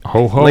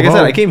Ho, ho, Like I ho.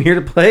 said, I came here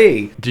to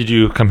play. Did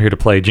you come here to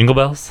play Jingle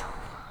Bells?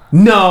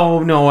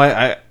 No,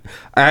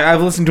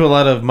 I've listened to a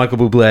lot of Michael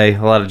Bublé,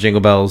 a lot of Jingle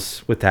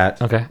Bells with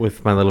that. Okay.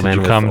 With my little Did man you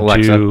with come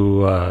Alexa.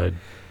 to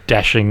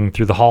Dashing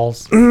Through the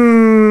Halls?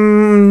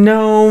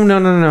 No.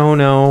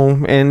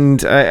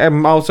 And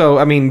I'm also,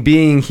 I mean,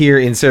 being here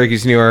in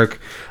Syracuse, New York,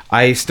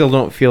 I still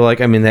don't feel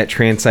like I'm in that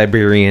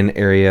Trans-Siberian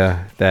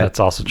area That's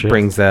also true.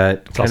 brings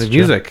that kind also of true.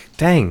 music.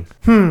 Dang.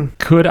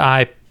 Could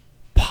I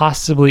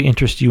possibly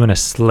interest you in a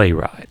sleigh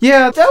ride?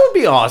 Yeah, that would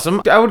be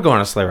awesome. I would go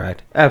on a sleigh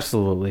ride.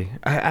 Absolutely.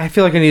 I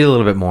feel like I need a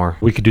little bit more.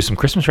 We could do some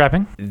Christmas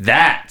wrapping.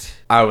 That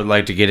I would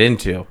like to get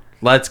into.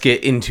 Let's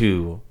get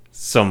into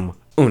some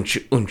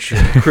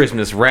uncha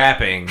Christmas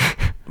rapping,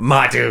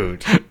 my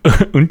dude.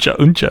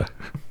 Uncha.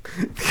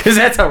 Because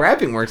that's how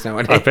rapping works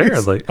nowadays.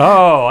 Apparently.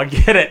 Oh, I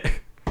get it.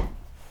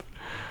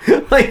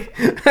 Like,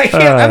 I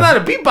can't, I'm not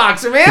a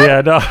beatboxer, man.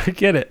 Yeah, no, I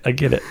get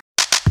it.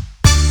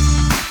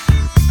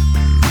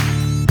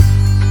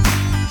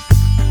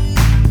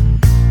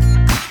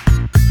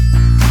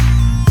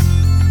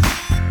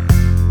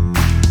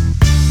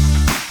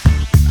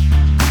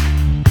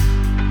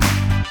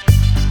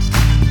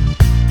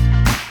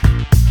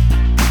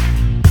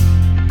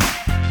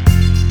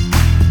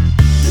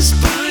 The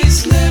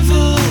spice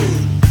level.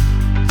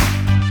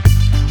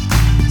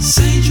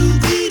 Said you'll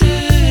be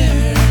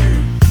there.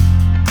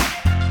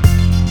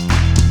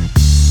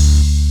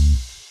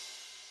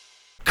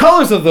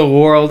 Colors of the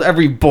world,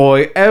 every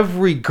boy,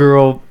 every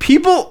girl,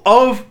 people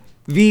of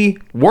the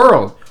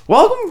world.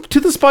 Welcome to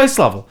the Spice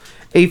Level,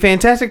 a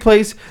fantastic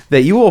place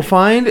that you will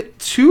find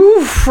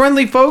two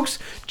friendly folks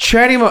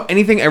chatting about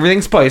anything,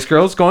 everything Spice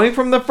Girls, going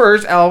from the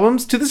first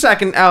albums to the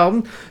second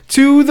album,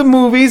 to the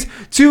movies,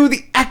 to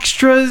the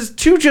extras,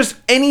 to just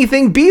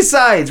anything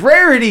B-sides,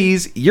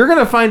 rarities. You're going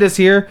to find us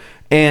here,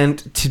 and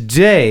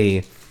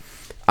today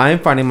I'm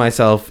finding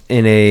myself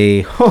in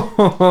a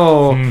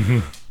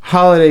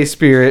holiday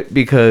spirit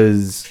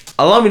because,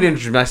 allow me to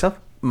introduce myself.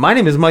 My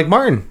name is Mike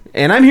Martin,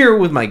 and I'm here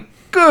with my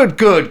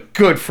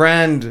good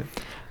friend,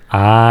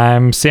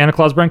 I'm Santa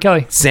Claus Brent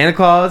Kelly. Santa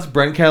Claus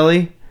Brent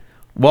Kelly.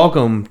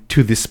 Welcome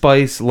to the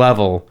Spice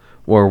Level,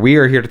 where we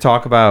are here to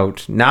talk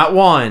about not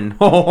one.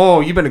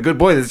 You've been a good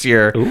boy this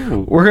year.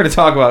 Ooh. We're going to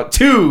talk about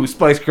two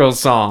Spice Girls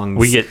songs.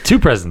 We get two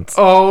presents.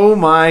 Oh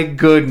my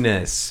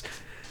goodness.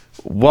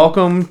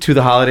 Welcome to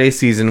the holiday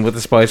season with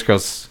the Spice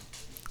Girls.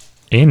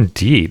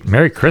 Indeed.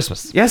 Merry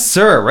Christmas. Yes,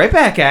 sir. Right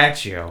back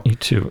at you. You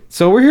too.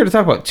 So we're here to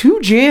talk about two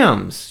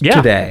jams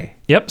today.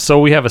 Yep. So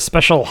we have a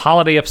special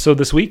holiday episode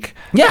this week.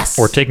 Yes.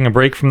 We're taking a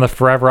break from the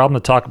Forever album to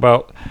talk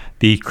about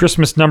the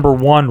Christmas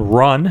 #1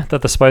 run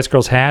that the Spice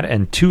Girls had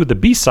and two of the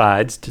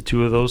B-sides to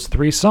two of those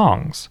three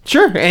songs.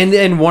 Sure.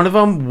 And one of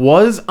them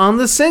was on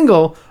the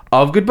single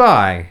of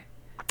Goodbye.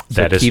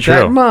 So That is keep true.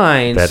 that in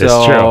mind. That so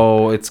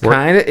is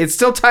true. It's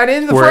still tied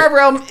into the Forever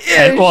album.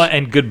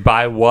 And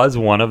Goodbye was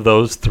one of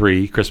those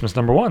three Christmas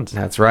 #1s.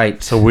 That's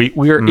right. So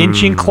we are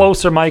inching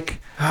closer, Mike.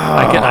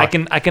 I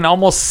can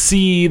almost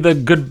see the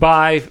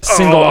Goodbye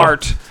single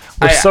art.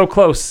 We're so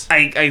close.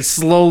 I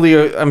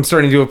slowly I'm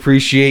starting to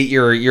appreciate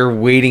your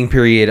waiting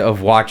period of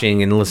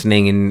watching and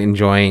listening and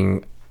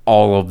enjoying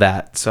all of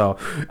that. So,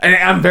 and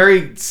I'm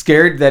very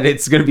scared that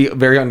it's going to be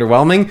very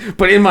underwhelming,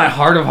 but in my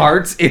heart of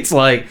hearts, it's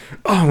like,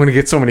 oh, I'm going to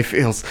get so many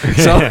feels.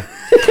 So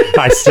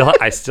I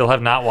still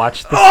have not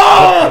watched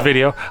the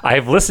video. I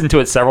have listened to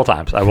it several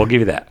times. I will give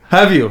you that.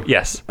 have you?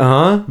 Yes.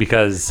 Uh-huh.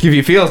 Because Give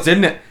you feels,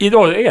 didn't it?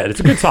 yeah, it's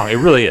a good song. It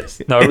really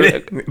is. No,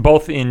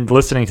 both in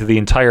listening to the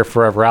entire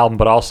Forever album,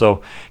 but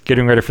also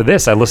getting ready for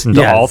this, I listened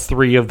to Yes. all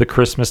three of the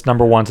Christmas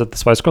 #1s that the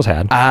Spice Girls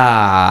had.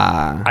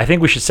 Ah. I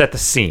think we should set the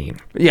scene.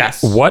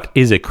 Yes. What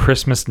is a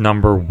Christmas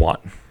 #1?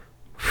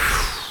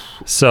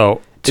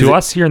 So, to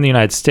us here in the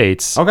United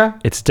States, Okay.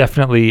 it's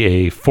definitely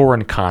a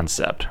foreign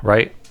concept,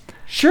 right?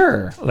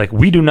 Sure. Like,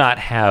 we do not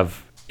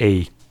have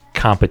a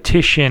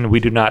competition.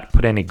 We do not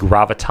put any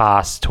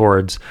gravitas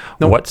towards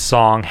what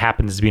song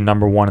happens to be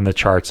 #1 in the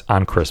charts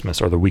on Christmas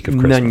or the week of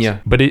Christmas. None ya.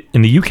 But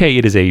in the UK,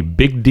 it is a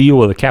big deal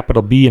with a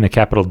capital B and a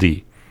capital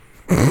D.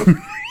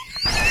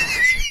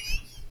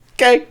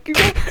 Okay.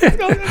 Let's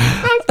go.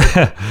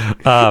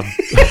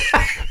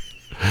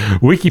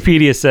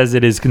 Wikipedia says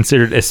it is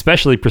considered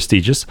especially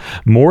prestigious,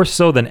 more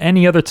so than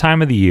any other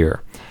time of the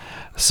year.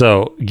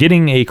 So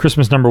getting a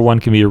Christmas #1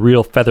 can be a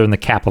real feather in the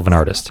cap of an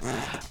artist.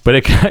 But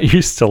it got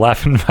used to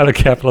laughing about a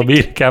capital B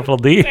and a capital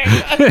D.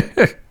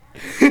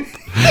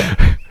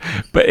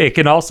 But it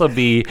can also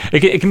be,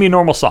 it can be a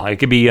normal song. It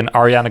could be an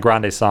Ariana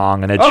Grande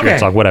song, an Ed Sheeran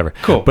song, whatever.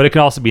 Cool. But it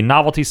can also be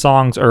novelty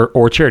songs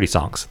or charity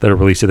songs that are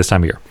released at this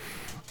time of year.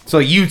 So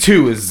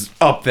U2 is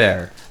up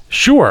there.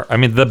 Sure. I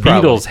mean, the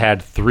Probably. Beatles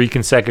had 3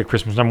 consecutive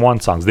Christmas number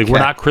 1 songs. They were Okay.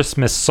 not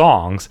Christmas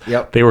songs.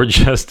 Yep. They were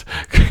just,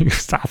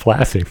 stop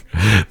laughing.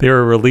 They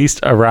were released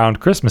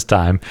around Christmas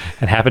time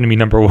and happened to be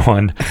number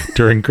 1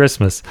 during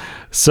Christmas.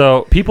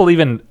 So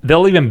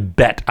they'll even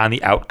bet on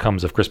the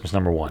outcomes of Christmas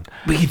number 1.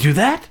 We can do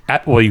that?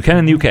 Well, you can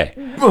in the UK.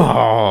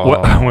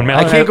 Oh. When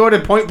I can't go to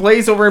Point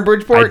Place over in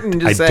Bridgeport and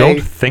I just say,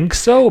 don't think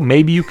so.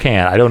 Maybe you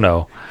can. I don't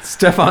know.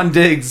 Stefan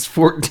Diggs,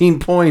 14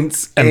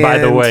 points. And by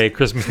the way,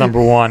 Christmas number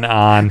 1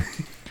 on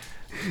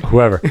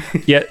whoever.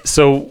 Yeah,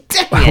 so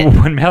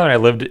when Mallory and I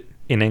lived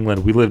in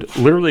England, we lived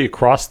literally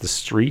across the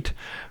street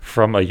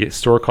from a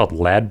store called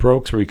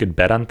Ladbrokes where you could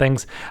bet on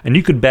things. And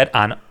you could bet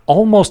on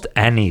almost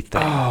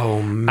anything. Oh,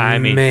 I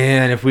mean,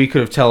 man, if we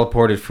could have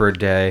teleported for a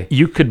day.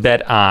 you could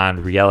bet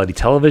on reality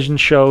television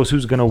shows,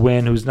 who's going to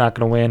win, who's not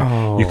going to win.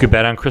 Oh. You could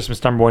bet on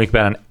Christmas number 1. You could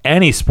bet on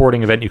any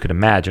sporting event you could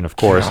imagine, of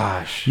course.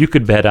 Gosh. You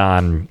could bet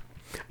on...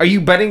 Are you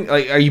betting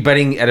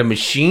at a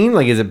machine?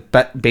 Like, is it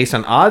based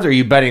on odds? Or are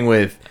you betting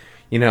with,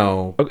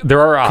 There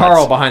are odds.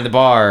 Carl behind the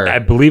bar? I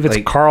believe it's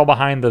Like, Carl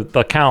behind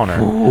the counter,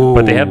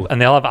 but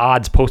they'll have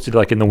odds posted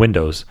like in the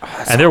windows.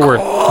 And there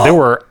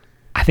were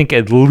I think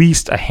at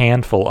least a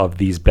handful of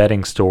these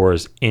betting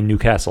stores in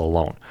Newcastle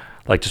alone.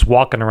 Like just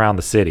walking around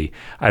the city,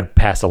 I'd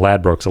pass a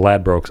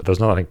Ladbrokes. There's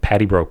another thing,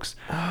 Patty Brokes.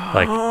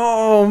 Like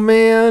oh,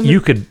 man.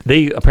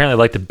 they apparently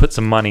like to put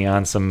some money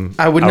on some.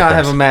 I would not have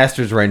outcomes. a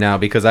master's right now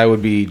because I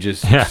would be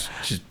just Pat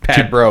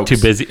too, Brokes. too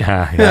busy.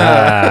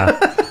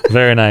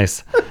 Very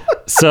nice.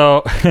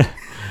 So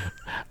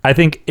I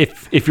think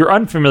if you're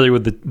unfamiliar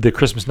with the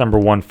Christmas number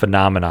 1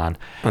 phenomenon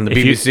On the if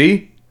you-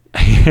 BBC?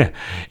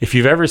 if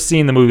you've ever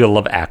seen the movie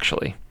Love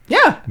Actually,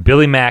 Yeah.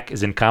 Billy Mack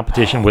is in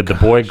competition with the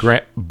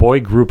boy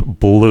group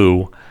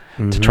Blue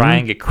to try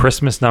and get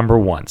Christmas number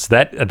 1. So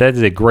that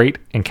is a great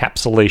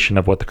encapsulation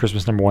of what the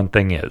Christmas number 1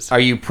 thing is. Are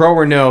you pro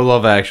or no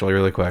Love Actually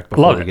really quick?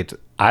 Before Love we it. get to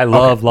I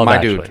love Love my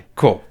Actually. dude.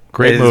 Cool.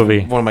 Great It is movie.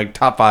 One of my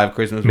top 5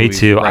 Christmas Me movies.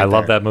 too. right I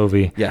love there. that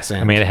movie. Yes, I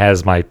and- mean, it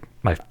has my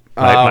girl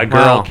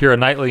wow. Keira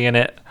Knightley in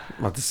it.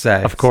 About to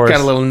say. Of course. It's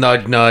got a little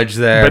nudge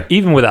there. But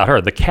even without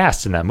her, the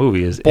cast in that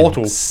movie is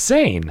Bottle.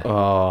 insane.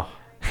 Oh.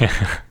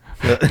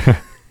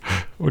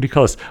 What do you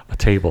call this? A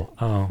table.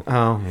 Oh,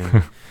 Oh.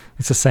 Yeah.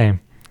 it's the same.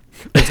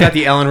 It's got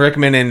the Ellen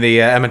Rickman and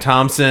the Emma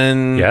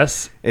Thompson.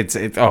 Yes. It's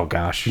oh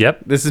gosh.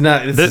 Yep. This is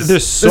not. This There's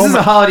is, so this is a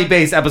much- holiday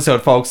based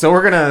episode, folks. So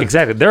we're gonna.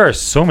 Exactly. There are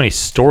so many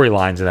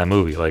storylines in that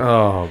movie. Like,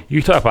 Oh.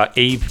 you talk about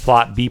A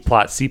plot, B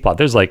plot, C plot.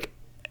 There's like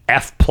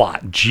F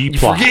plot, G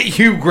plot. Forget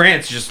Hugh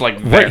Grant's just like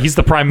Right, there. he's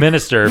the prime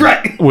minister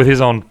Right. with his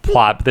own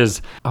plot. But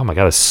there's oh my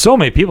god, there's so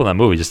many people in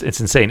that movie. Just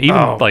it's insane. Even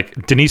Oh.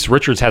 like Denise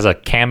Richards has a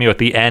cameo at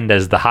the end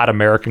as the hot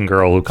American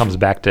girl who comes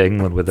back to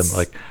England with him.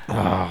 Like,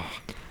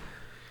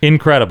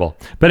 incredible.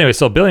 But anyway,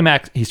 so Billy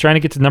Mack, he's trying to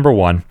get to number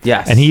 1.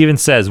 Yes. And he even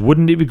says,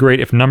 "Wouldn't it be great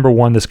if number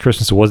 1 this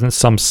Christmas wasn't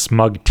some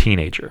smug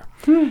teenager?"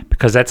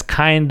 Because that's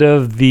kind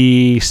of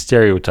the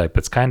stereotype.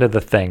 It's kind of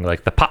the thing.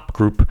 Like the pop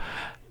group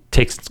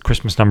takes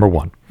Christmas number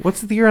 1.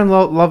 What's the year on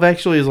Love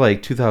Actually? Is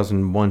like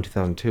 2001,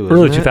 2002.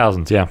 Early isn't it?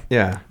 2000s, yeah.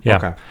 Yeah. Yeah.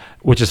 Okay.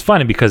 Which is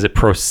funny because it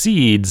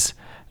precedes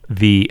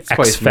the X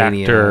Spice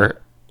Mania.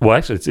 Factor. Well,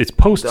 actually, it's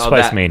post Oh,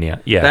 Spice that- Mania.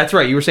 Yeah. That's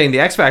right. You were saying the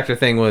X Factor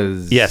thing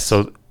was. Yeah.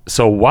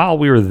 So while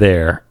we were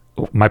there,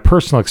 my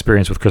personal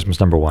experience with Christmas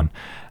number 1,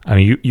 I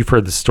mean, you've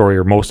heard the story,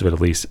 or most of it at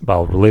least, but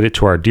I'll relate it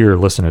to our dear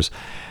listeners.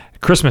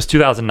 Christmas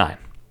 2009.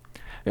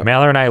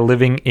 Mallory and I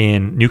living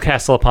in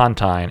Newcastle upon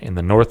Tyne in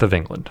the north of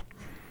England.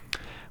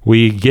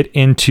 We get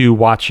into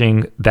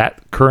watching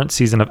that current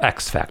season of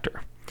X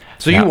Factor.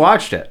 So Now- you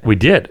watched it. We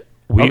did.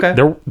 Okay.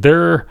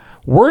 There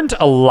weren't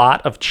a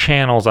lot of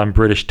channels on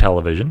British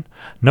television.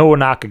 No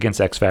knock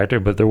against X Factor,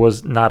 but there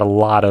was not a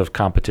lot of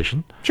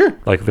competition. Sure.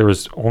 Like there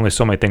was only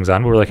so many things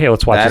on. We were like, hey,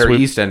 let's watch That this. or We-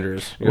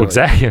 EastEnders. You're Well,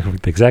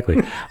 like,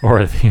 exactly.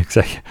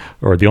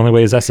 or the only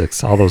way is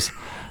Essex. All those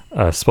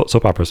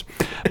soap operas.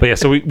 But yeah,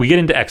 so we get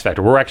into X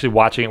Factor. We're actually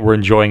watching it. We're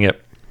enjoying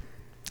it.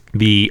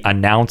 The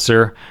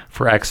announcer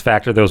for X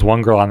Factor, there was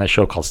one girl on that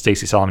show called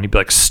Stacey Solomon. He'd be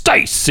like,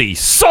 Stacey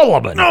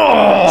Solomon. So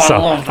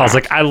I was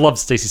like, I love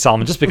Stacey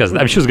Solomon just because, I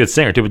mean, she was a good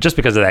singer too, but just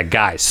because of that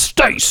guy,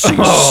 Stacey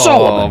Oh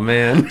Solomon.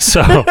 man.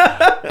 So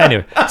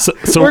anyway, so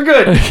We're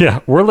good.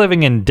 Yeah, we're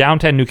living in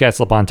downtown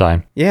Newcastle upon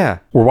Tyne. Yeah.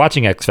 We're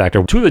watching X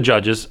Factor. 2 of the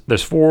judges,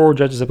 there's 4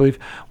 judges, I believe.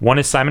 One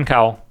is Simon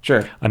Cowell.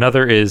 Sure.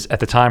 Another is,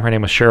 at the time, her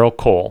name was Cheryl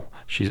Cole.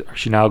 She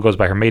now goes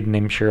by her maiden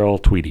name, Cheryl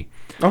Tweedy.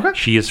 Okay.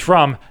 She is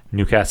from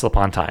Newcastle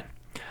upon Tyne.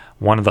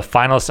 One of the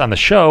finalists on the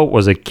show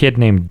was a kid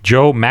named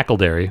Joe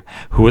McElderry,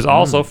 who is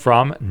also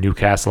from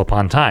Newcastle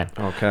upon Tyne.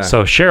 Okay.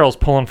 So Cheryl's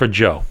pulling for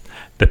Joe.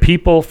 The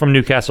people from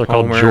Newcastle are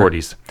called Homer.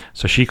 Geordies.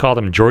 So she called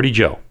him Geordie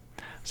Joe.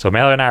 So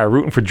Mallory and I are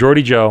rooting for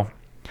Geordie Joe.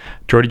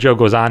 Geordie Joe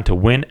goes on to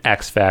win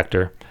X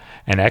Factor.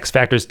 And X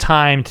Factor's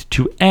timed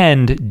to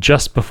end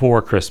just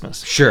before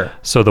Christmas. Sure.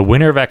 So the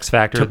winner of X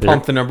Factor... To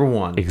pump the number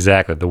 1.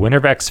 Exactly. The winner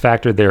of X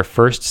Factor, their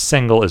first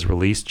single is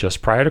released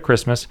just prior to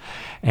Christmas.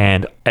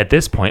 And at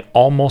this point,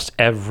 almost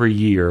every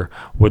year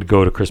would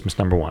go to Christmas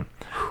number 1.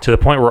 To the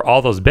point where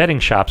all those betting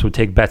shops would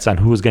take bets on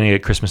who was going to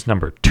get Christmas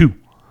number 2.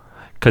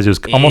 because it was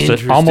almost a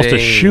Interesting.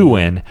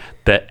 shoe-in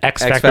that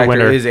X Factor Factor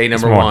winner is a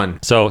number one.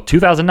 So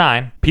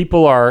 2009,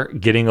 people are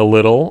getting a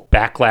little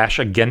backlash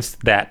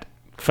against that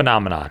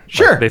phenomenon.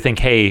 Sure. Like, they think,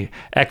 hey,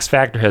 X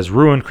Factor has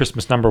ruined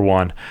Christmas number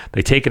one.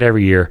 They take it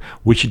every year.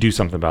 We should do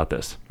something about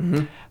this.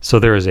 Mm-hmm. So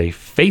there is a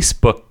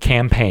Facebook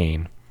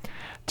campaign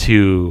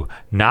to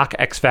knock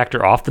X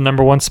Factor off the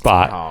number one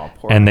spot, Oh,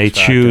 poor and they X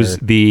Factor. choose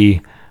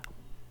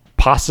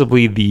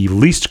possibly the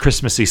least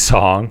Christmassy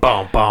song,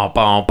 Bum, bum,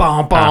 bum,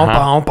 bum, bum,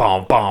 bum,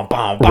 bum, bum,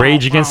 bum,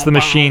 Rage bum, Against the bum,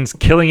 Machine's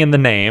Killing in the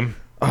Name.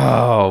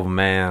 Oh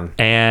man.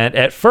 And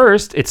at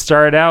first, it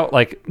started out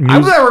like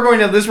I thought we were going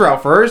down this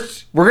route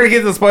first. We're gonna get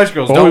to the Spice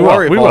Girls. Oh, Don't we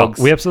worry, will. folks.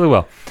 We absolutely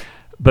will.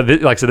 But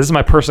like I said, this is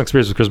my personal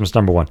experience with Christmas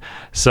number one.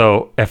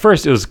 So at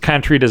first, it was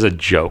kind of treated as a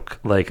joke,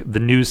 like the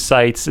news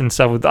sites and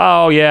stuff. With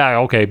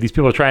okay, these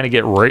people are trying to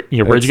get Rage It's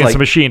Against like the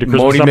Machine to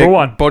Christmas Bodie number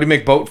one. Bodie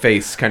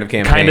McBoatface kind of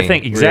campaign. Kind of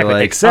thing, where you're exactly.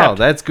 like, Except,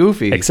 that's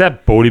goofy.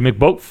 Except Bodie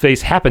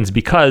McBoatface happens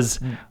because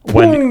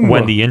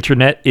when the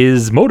internet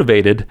is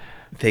motivated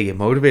They get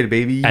motivated,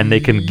 baby. and they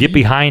can get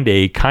behind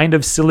a kind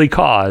of silly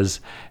cause,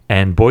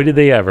 and boy did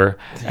they ever!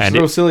 And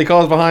no silly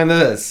calls behind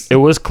this. it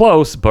was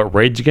close, but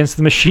Rage Against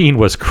the Machine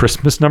was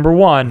Christmas number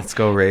one. Let's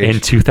go, Rage.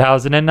 In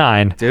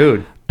 2009.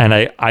 Dude. And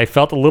I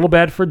felt a little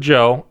bad for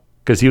Joe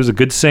because he was a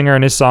good singer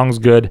and his song's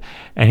good,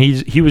 and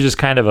he was just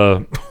kind of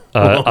a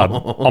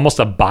almost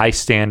a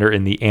bystander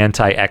in the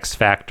anti-X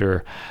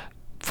Factor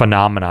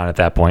phenomenon at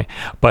that point.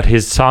 But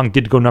his song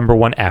did go number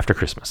one after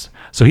Christmas,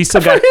 so he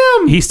still Good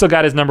for him. he still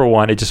got his number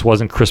one. It just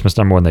wasn't Christmas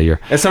number one that year.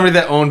 As somebody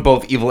that owned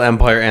both Evil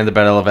Empire and the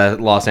Battle of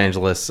Los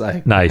Angeles,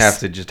 I Nice. have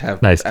to just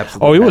have Nice.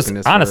 absolute Oh, it was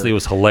happiness honestly it for-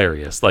 was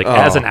hilarious. Like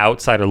as an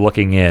outsider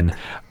looking in,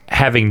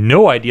 having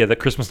no idea that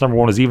Christmas number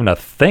one was even a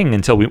thing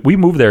until we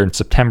moved there in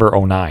September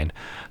 09.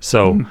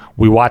 So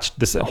we watched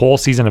this whole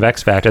season of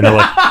X Factor, and they're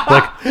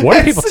like, what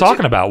are people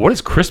talking about? What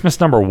is Christmas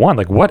number one?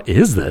 Like, what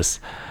is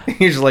this?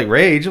 You're just like,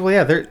 Rage. Well,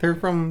 yeah, they're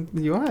from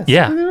the U.S.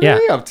 Yeah, What yeah. are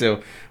they up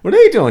to? What are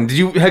they doing?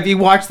 Have you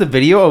watched the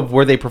video of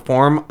where they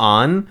perform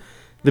on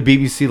the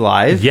BBC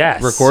Live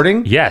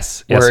recording?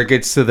 Yes. Where it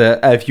gets to the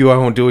if you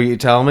won't do what you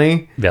tell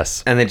me.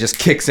 Yes. And then just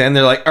kicks in.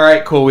 They're like, all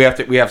right, cool.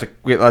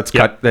 Let's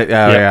cut that.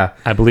 Yeah. Yeah.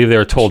 I believe they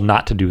were told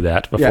not to do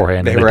that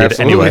beforehand. They and were did it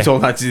absolutely anyway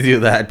told not to do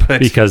that, but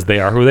because they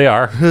are who they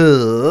are.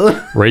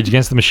 Rage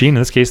Against the Machine.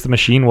 In this case, the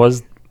machine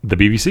was the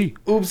BBC.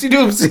 oopsie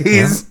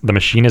doopsies. The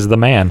machine is the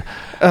man.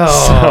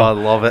 Oh, I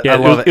love it. yeah, I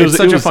love it. it was- It's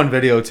such it a was- fun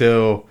video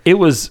too. It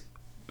was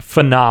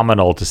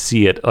phenomenal to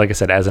see it, like I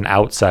said, as an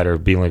outsider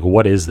being like,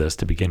 what is this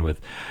to begin with?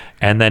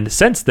 And then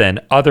since then,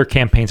 other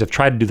campaigns have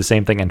tried to do the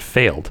same thing and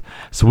failed.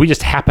 So we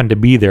just happened to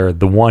be there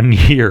the one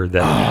year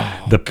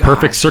that the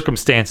perfect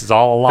circumstances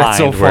all aligned. That's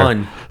so where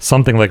fun.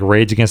 Something like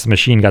Rage Against the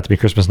Machine got to be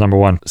Christmas number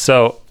one.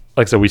 So,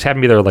 like I said, we just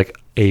happened to be there like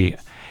a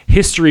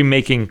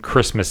history-making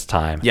Christmas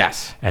time.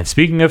 Yes. And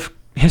speaking of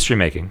history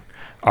making,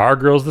 our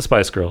girls, the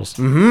Spice Girls,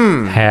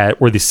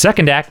 were the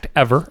second act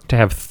ever to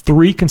have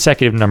 3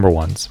 consecutive number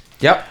ones.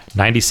 Yep.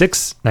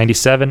 96,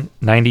 97,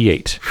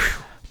 98.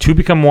 Two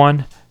Become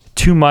One,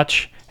 Too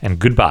Much, and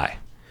Goodbye.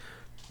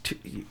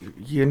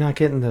 You're not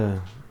getting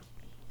the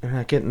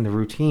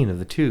routine of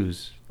the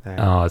twos.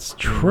 Oh, it's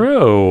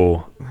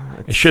true.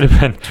 It should have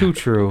been. Too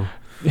true.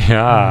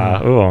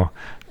 Yeah. Oh.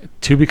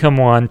 Two Become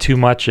One, Too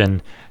Much,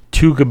 and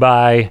Two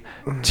Goodbye,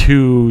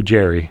 to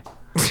Jerry.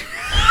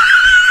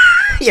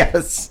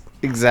 Yes,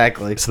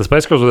 exactly. So the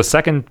Spice Girls were the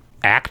second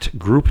act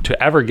group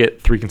to ever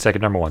get 3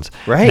 consecutive number ones.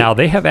 Right. Now,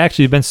 they have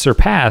actually been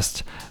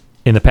surpassed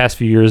in the past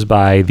few years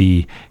by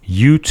the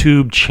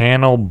YouTube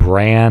channel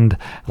brand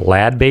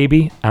Lad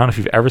Baby. I don't know if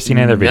you've ever seen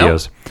any of their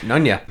videos.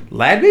 None yet.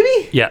 Lad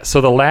baby? Yeah,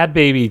 so the Lad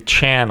Baby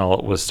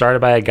channel was started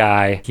by a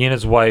guy. He and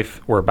his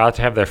wife were about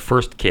to have their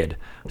first kid.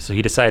 So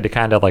he decided to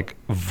kind of like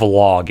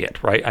vlog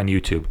it, right, on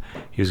YouTube.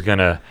 He was going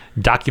to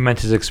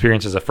document his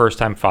experience as a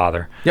first-time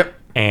father. Yep.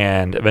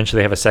 And eventually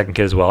they have a second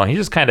kid as well. And he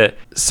just kind of,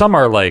 some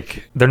are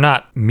like, they're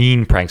not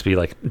mean pranks, but he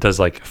like does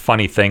like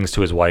funny things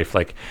to his wife.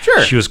 Like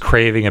Sure. she was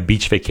craving a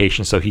beach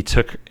vacation, so he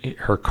took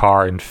her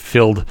car and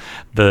filled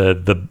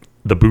the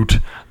boot,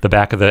 the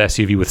back of the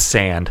SUV with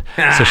sand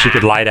so she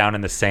could lie down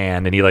in the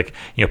sand. And he like,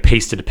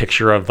 pasted a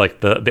picture of like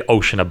the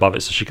ocean above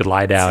it so she could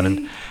lie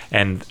down.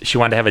 And she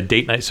wanted to have a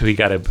date night, so he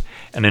got an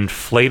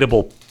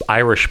inflatable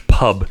Irish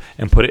pub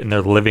and put it in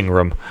their living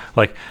room.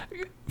 Like,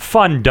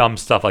 fun, dumb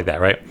stuff like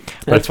that, right?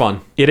 But That's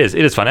fun. It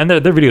is fun. And their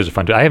videos are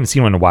fun too. I haven't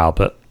seen one in a while,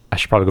 but I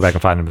should probably go back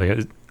and find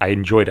them. I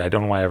enjoyed it. I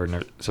don't know why I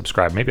ever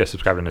subscribed. Maybe I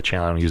subscribed in the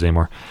channel I don't use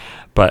anymore.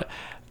 But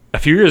a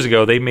few years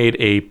ago, they made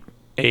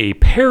a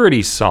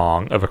parody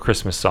song of a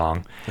Christmas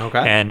song. Okay.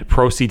 And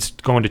proceeds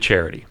going to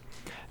charity.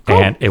 Cool.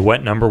 And it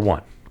went number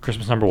one.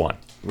 Christmas number one.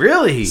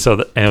 Really?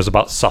 And it was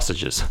about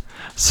sausages.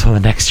 So the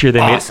next year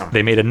Awesome.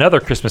 they made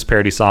another Christmas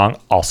parody song,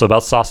 also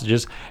about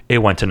sausages. It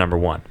went to number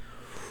one.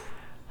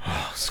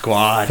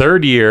 Squad.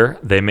 Third year,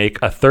 they make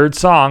a third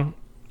song.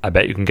 I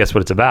bet you can guess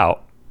what it's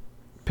about.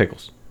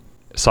 Pickles.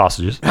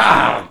 Sausages.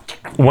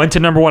 Went to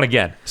number one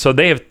again. So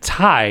they have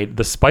tied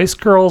the Spice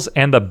Girls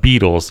and the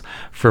Beatles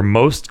for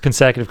most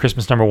consecutive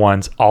Christmas number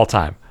ones all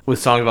time. With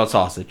songs about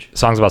sausage.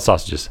 Songs about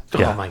sausages.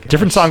 Yeah. my gosh.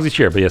 Different songs each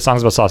year, but yeah,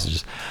 songs about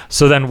sausages.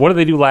 So then what did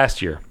they do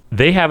last year?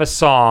 They have a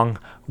song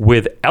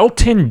with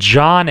Elton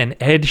John and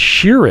Ed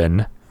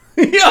Sheeran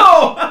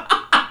Yo!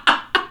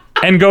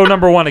 and go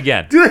number one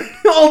again.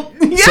 Oh,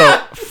 yeah! So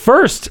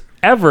first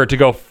ever to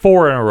go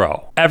 4 in a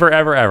row. Ever.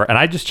 And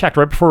I just checked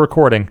right before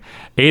recording.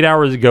 8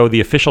 hours ago, the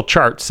official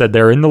chart said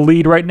they're in the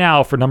lead right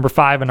now for number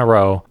 5 in a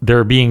row.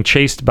 They're being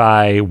chased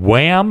by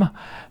Wham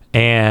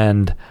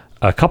and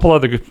a couple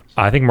other,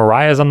 I think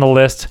Mariah's on the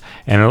list,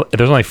 and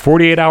there's only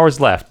 48 hours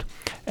left,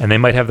 and they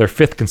might have their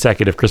 5th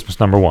consecutive Christmas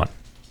number 1.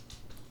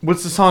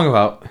 What's the song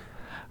about?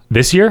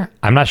 This year?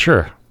 I'm not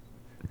sure.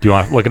 Do you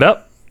want to look it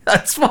up?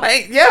 That's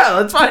fine. Yeah,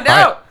 let's find All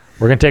out. right.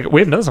 We haven't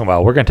done this in a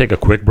while. We're going to take a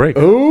quick break.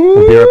 Oh,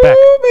 We'll be right back.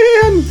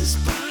 man. The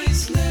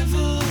spice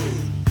level.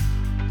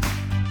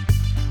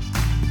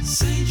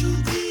 Sage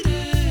will be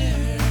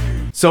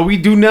there. So we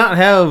do not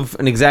have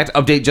an exact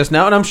update just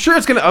now, and I'm sure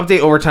it's going to update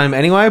over time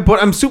anyway,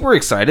 but I'm super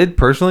excited,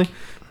 personally,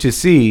 to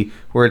see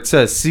where it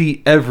says,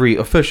 see every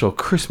official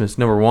Christmas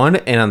number 1,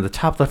 and on the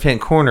top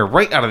left-hand corner,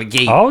 right out of the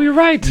gate, Oh, you're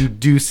right. you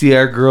do see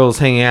our girls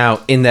hanging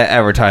out in that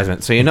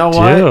advertisement. So you know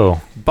what? do.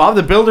 Bob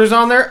the Builder's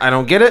on there. I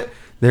don't get it.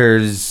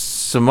 There's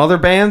some other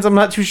bands I'm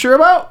not too sure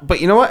about,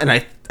 but you know what? And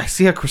I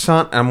see a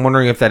croissant, and I'm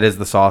wondering if that is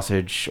the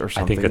sausage or I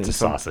something. think it's a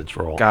So- sausage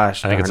roll.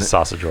 Gosh I think darn it's a it.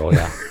 sausage roll,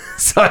 yeah.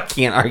 So I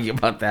can't argue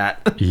about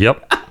that.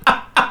 Yep.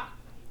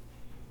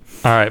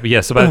 All right, but yeah,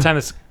 so by the time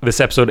this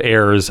episode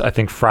airs, I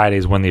think Friday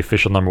is when the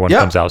official number 1 Yep.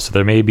 comes out. So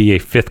there may be a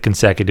 5th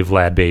consecutive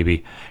Lad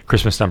Baby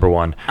Christmas number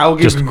 1. I will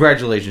give Just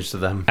congratulations to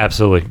them.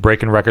 absolutely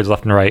breaking records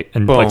left and right.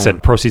 And like I Boom.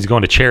 said, proceeds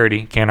going to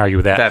charity. Can't argue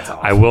with that. That's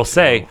awesome. I will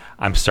say,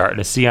 I'm starting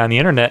to see on the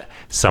internet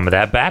some of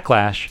that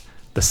backlash.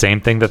 The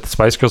same thing that the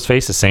Spice Girls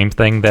face, the same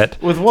thing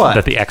that With what?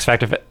 that the X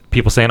Factor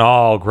people saying,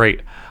 "Oh, great,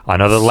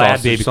 another Lad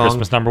Sausage Baby song.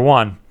 Christmas number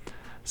 1."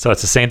 So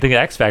it's the same thing that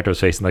X Factor was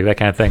facing, like that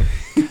kind of thing.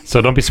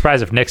 So don't be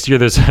surprised if next year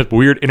there's a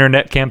weird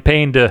internet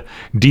campaign to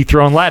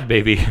dethrone Lad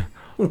Baby.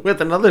 With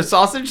another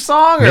sausage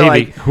song? Or Maybe.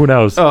 like, Who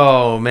knows?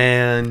 oh,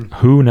 man.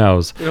 Who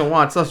knows? We don't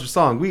want sausage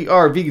song. We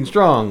are vegan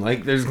strong.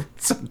 Like, there's...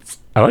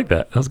 I like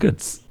that. That was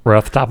good. Right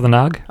off the top of the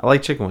nog? I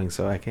like chicken wings,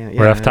 so I can't...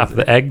 Right off the top of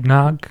the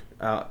eggnog?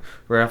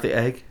 Right off the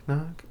egg.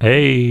 Nog.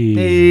 Hey.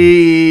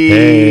 Hey.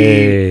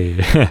 Hey.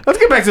 Let's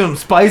get back to some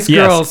Spice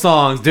Yes. Girl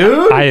songs,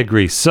 dude. I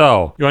agree.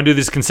 So, you want to do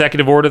this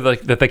consecutive order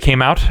that they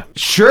came out?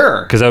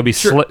 Sure. Because that would be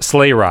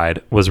Sleigh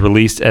Ride was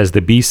released as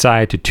the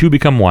B-side to Two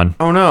Become One.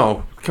 Oh,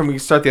 no. Can we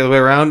start the other way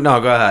around? No,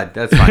 go ahead.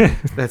 That's fine.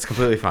 That's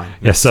completely fine.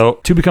 Yeah, so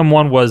Two Become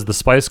One was the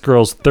Spice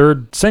Girls'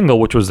 third single,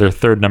 which was their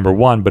third number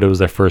 1, but it was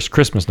their first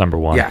Christmas number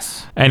 1.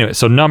 Yes. Anyway,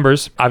 so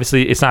numbers,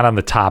 obviously it's not on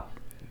the top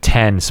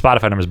 10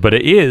 Spotify numbers, but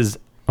it is,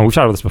 and we've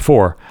talked about this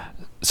before,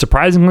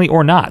 surprisingly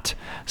or not,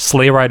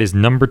 Sleigh Ride is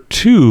number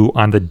 2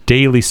 on the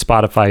daily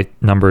Spotify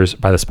numbers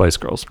by the Spice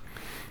Girls.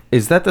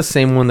 Is that the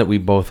same one that we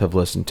both have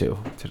listened to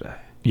today?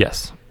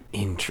 Yes.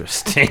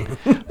 Interesting.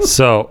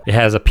 So it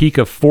has a peak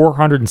of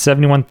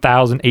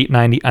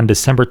 471,890 on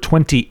December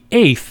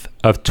 28th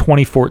of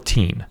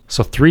 2014.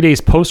 So 3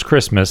 days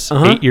post-Christmas,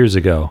 8 years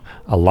ago,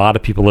 a lot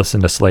of people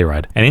listened to Sleigh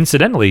Ride. And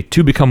incidentally,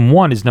 Two Become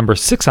One is number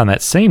 6 on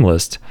that same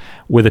list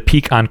with a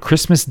peak on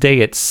Christmas Day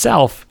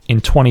itself in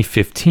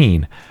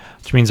 2015.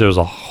 Which means there's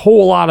a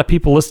whole lot of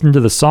people listening to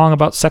the song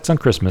about sex on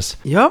Christmas.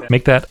 Yep.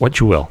 Make that what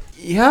you will.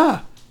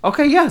 Yeah.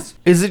 Okay, yes.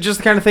 Is it just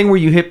the kind of thing where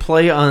you hit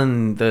play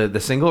on the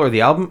single or the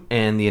album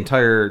and the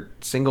entire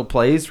single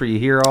plays where you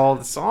hear all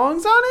the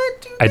songs on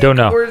it? I don't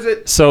know. Or is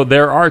it... So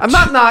there are I'm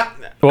not...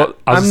 Well,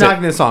 I was I'm gonna say,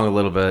 knocking the song a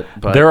little bit,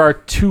 but... there are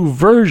 2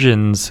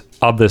 versions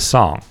of this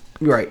song.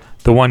 Right.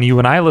 The one you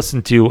and I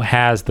listened to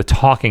has the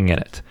talking in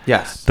it.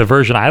 Yes. The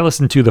version I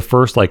listened to the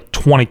first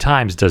 20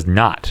 times does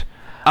not.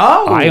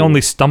 Oh! I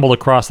only stumbled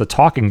across the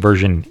talking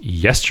version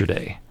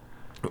yesterday.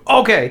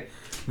 Okay.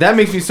 That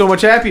makes me so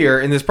much happier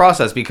in this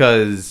process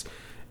because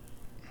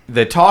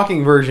the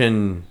talking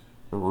version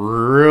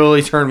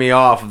really turned me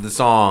off of the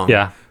song.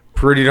 Yeah.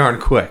 Pretty darn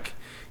quick.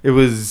 It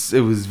was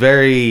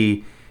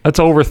very It's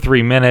over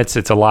 3 minutes.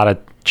 It's a lot of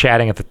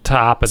chatting at the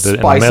top, in the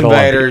Spice middle.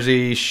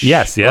 Invaders-ish.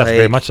 Yes,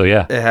 very much so,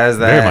 yeah. It has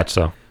that. Very much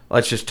so.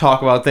 Let's just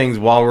talk about things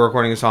while we're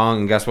recording a song,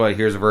 and guess what?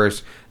 Here's a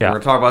verse. Yeah. We're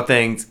going to talk about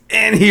things,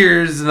 and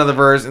here's another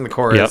verse in the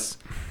chorus.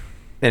 Yep.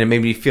 And it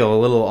made me feel a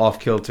little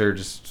off-kilter.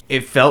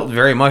 It felt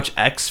very much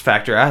X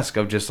Factor-esque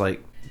of just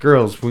like,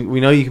 girls,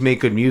 we know you can make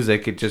good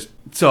music.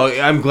 So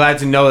I'm glad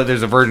to know that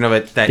there's a version of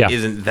it that Yeah.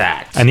 isn't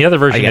that. And the other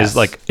version I is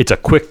guess. it's a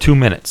quick 2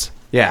 minutes.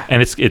 Yeah.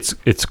 And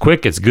it's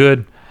quick, it's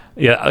good.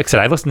 Yeah, like I said,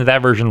 I listened to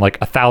that version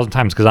 1,000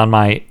 times because on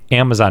my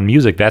Amazon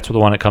Music, that's the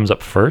one that comes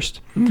up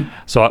first.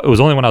 So it was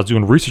only when I was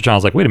doing research on it, I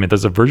was like, wait a minute,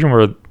 there's a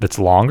version that's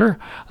longer?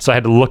 So I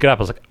had to look it up.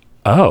 I was like,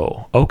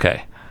 oh,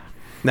 okay.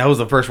 That was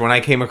the first one I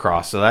came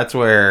across. So that's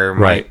where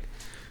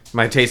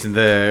my taste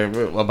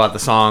about the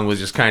song was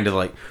just kind of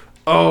like,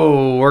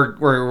 oh,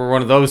 we're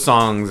one of those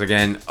songs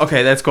again.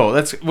 Okay, that's cool.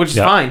 Which is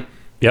fine.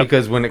 Yep.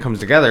 Because when it comes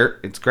together,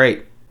 it's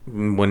great.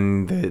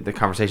 When the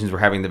conversations we're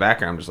having in the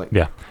background, I'm just like,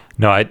 Yeah.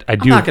 No, I do. I'm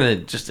not gonna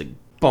just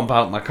bump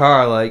out in my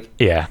car like,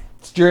 Yeah.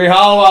 it's Jerry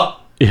Hollowell.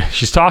 Yeah,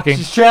 she's talking.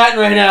 She's chatting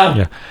right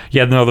now.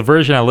 Yeah. No, the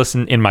version I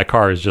listen in my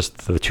car is just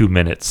the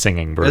 2-minute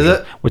singing version, Is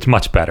it? which is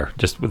much better,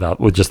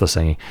 with just the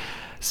singing.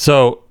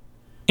 So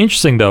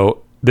interesting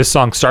though. This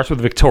song starts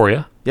with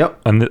Victoria.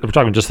 Yep. And we're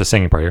talking just the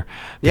singing part here.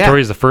 Yeah.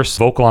 Victoria's the first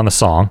vocal on the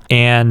song,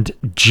 and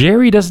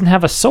Jerry doesn't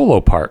have a solo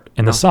part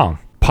in the song.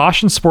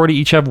 Posh and Sporty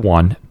each have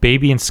 1.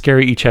 Baby and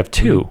Scary each have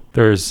 2.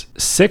 There's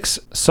 6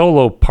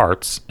 solo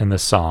parts in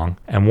this song,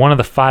 and one of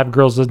the 5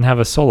 girls doesn't have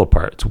a solo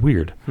part. It's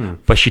weird.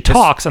 But she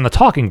talks on the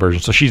talking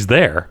version, so she's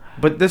there.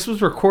 But this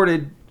was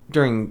recorded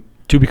during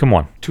 2 Become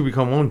 1. 2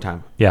 Become 1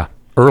 time. Yeah.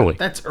 Early.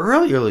 That's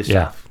early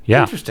stuff.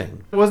 Yeah.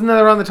 Interesting. Wasn't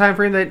that around the time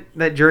frame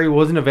that Jerry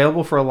wasn't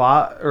available for a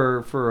lot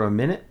or for a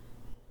minute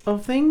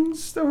of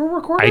things that were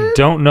recorded? I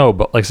don't know,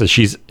 but like I said,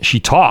 she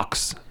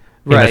talks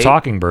in Right. the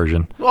talking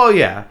version. Oh,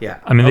 yeah.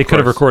 I mean, they Of could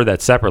have course. recorded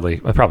that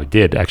separately. They probably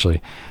did,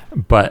 actually.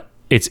 But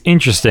it's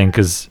interesting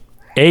because,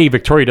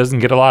 Victoria doesn't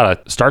get a lot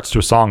of starts to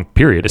a song,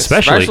 period.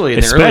 Especially in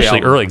the early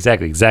album. early.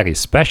 Exactly.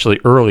 Especially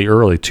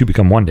early 2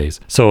 Become 1 days.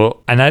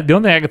 So, the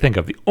only thing I can think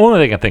of,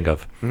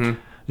 Mm-hmm.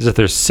 is that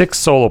there's 6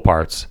 solo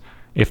parts.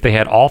 If they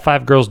had all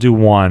 5 girls do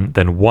 1,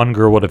 then 1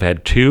 girl would have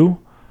had 2.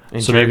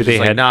 And So Jerry maybe was they just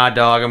like, had... nah,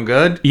 dog, I'm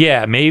good.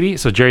 Yeah, maybe.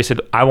 So Jerry said,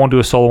 I won't do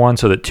a solo one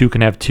so that 2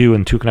 can have 2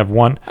 and 2 can have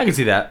 1. I can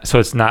see that. So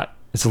it's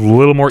a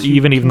little more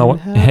even though...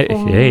 Hey,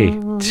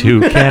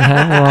 2 can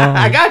have 1.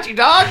 I got you,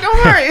 dog.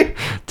 Don't worry.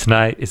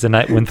 Tonight is the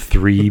night when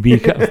 3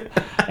 become...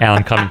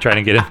 Alan coming trying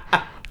to get him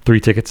 3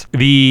 tickets.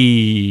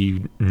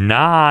 The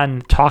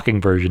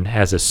non-talking version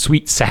has a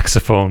sweet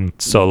saxophone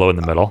solo in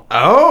the middle.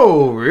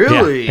 Oh,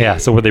 really? Yeah.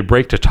 So where they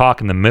break to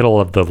talk in the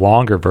middle of the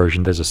longer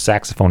version, there's a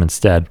saxophone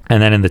instead.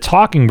 And then in the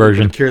talking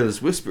version...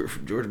 Careless Whisper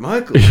from George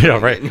Michael. Yeah,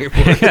 right.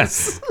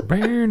 Yes.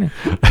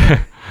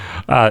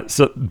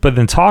 But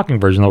then talking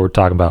version that we're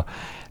talking about.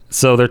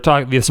 So they're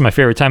talking, this is my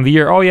favorite time of the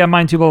year. Oh, yeah,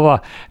 mine too, blah, blah,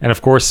 blah. And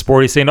of course,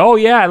 Sporty's saying, oh,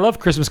 yeah, I love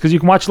Christmas because you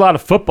can watch a lot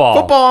of football.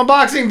 Football on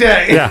Boxing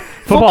Day. Yeah.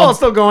 Football's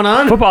still going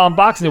on. Football and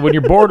boxing. When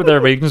you're bored with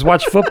everybody, you can just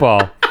watch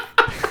football.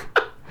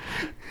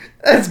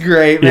 That's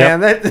great, man.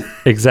 That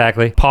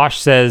Exactly. Posh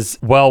says,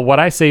 well, what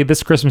I say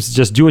this Christmas is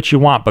just do what you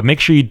want, but make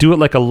sure you do it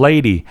like a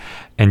lady.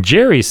 And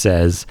Jerry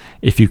says,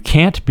 if you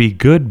can't be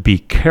good, be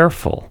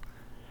careful.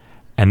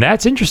 And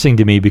that's interesting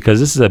to me because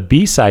this is a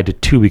B-side to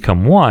 2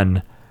 Become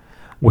 1,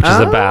 which is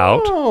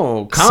about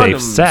condom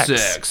safe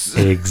sex.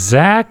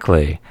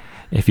 Exactly.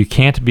 If you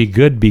can't be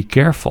good, be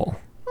careful.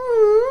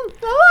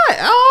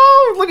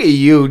 Oh, look at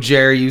you,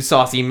 Jerry, you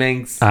saucy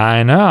minx.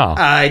 I know.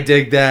 I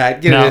dig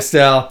that. Get Now- it,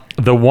 Estelle.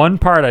 The one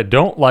part I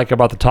don't like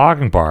about the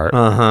talking part,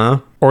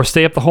 or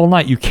stay up the whole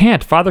night, you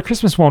can't. Father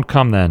Christmas won't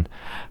come then.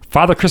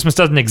 Father Christmas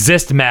doesn't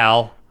exist,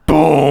 Mal.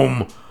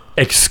 Boom.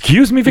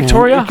 Excuse me,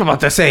 Victoria? I'm about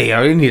to say,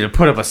 I need to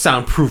put up a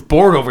soundproof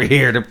board over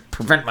here to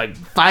prevent my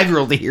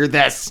 5-year-old to hear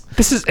this.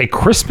 This is a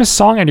Christmas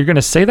song and you're going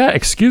to say that?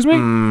 Excuse me?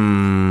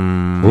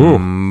 Ooh.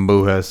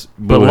 Boo-has.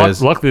 But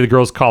luckily the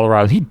girls call her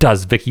out. He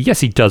does, Vicky. Yes,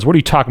 he does. What are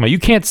you talking about? You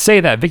can't say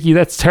that, Vicky.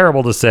 That's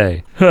terrible to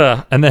say.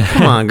 And then,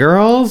 Come on,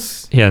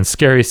 girls. yeah, and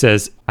Scary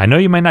says, I know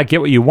you might not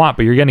get what you want,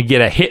 but you're going to get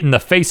a hit in the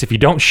face if you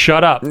don't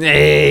shut up.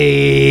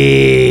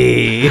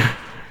 Hey.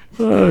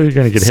 Oh, you're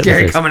going to get hit in the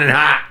Scary face. coming in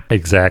hot.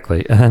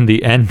 Exactly. And then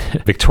the end,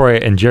 Victoria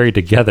and Jerry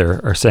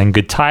together are saying,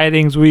 good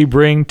tidings we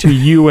bring to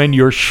you and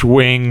your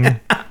swing.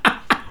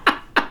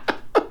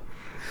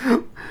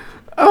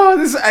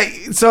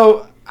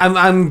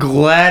 I'm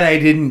glad I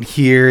didn't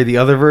hear the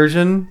other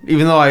version,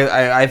 even though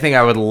I think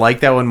I would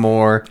like that one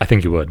more I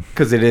think you would.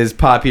 because it is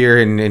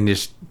poppier and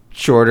just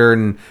shorter,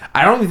 and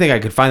I don't even think I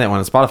could find that one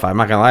on Spotify. I'm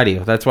not gonna lie to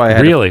you. That's why I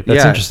had Really?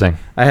 That's interesting.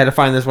 I had to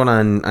find this one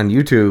on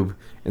YouTube,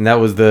 and that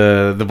was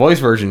the voice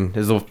version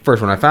is the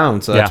first one I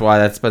found. So that's Yeah. why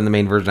that's been the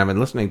main version I've been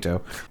listening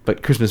to.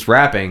 But Christmas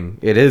rapping,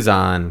 it is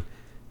on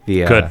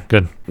the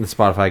Good. the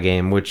Spotify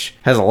game, which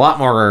has a lot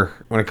more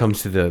when it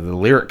comes to the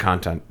lyric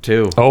content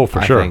too. Oh, for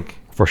I sure. think.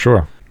 For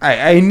sure.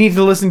 I need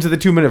to listen to the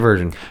 2-minute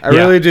version. I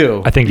Yeah. really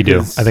do. I think you do.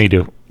 because- I think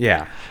you do.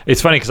 Yeah.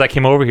 It's funny because I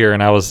came over here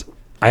and I almost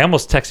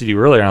texted you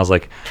earlier and I was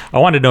like, I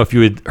wanted to know if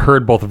you had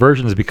heard both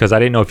versions because I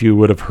didn't know if you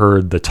would have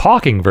heard the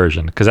talking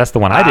version because that's the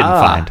one I didn't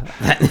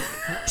find.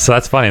 So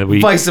that's funny that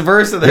we Vice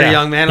versa there, Yeah.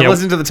 young man. I Yeah.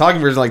 listened to the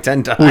talking version like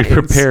 10 times. we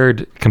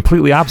prepared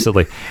completely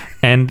oppositely.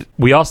 And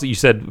we also, you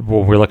said,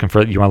 well, we're looking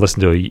for, you want to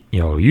listen to a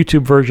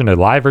YouTube version, a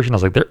live version. I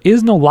was like, there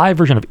is no live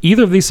version of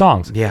either of these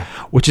songs. Yeah.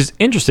 Which is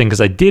interesting because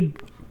I did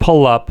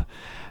pull up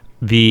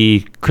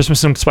the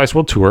Christmas in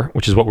Spiceworld tour,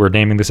 which is what we're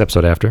naming this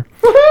episode after.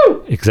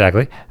 Woohoo!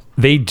 Exactly.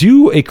 They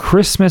do a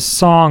Christmas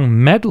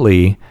song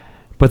medley,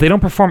 but they don't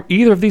perform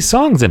either of these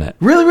songs in it.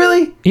 Really,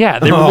 really? Yeah,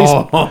 they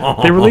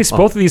release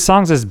both of these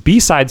songs as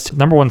B-sides to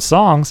number one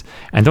songs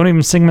and don't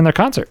even sing them in their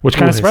concert, which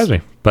kind of Nice. surprised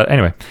me. But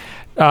anyway,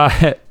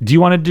 do you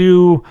want to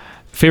do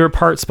favorite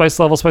part, spice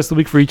level, spice of the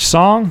week for each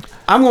song?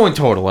 I'm going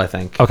total, I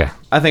think. Okay.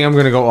 I think I'm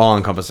going to go all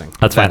encompassing.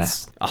 That's fine.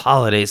 a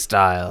holiday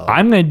style.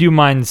 I'm going to do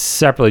mine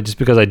separately just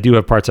because I do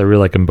have parts I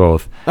really like in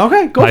both.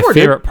 Okay, go My for it,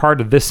 favorite dude.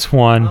 part of this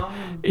one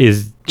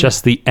is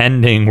just the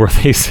ending where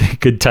they say,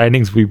 good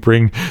tidings we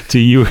bring to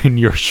you in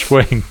your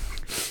swing.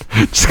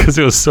 Just because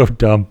it was so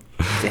dumb.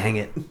 Dang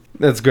it.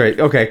 That's great.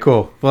 Okay,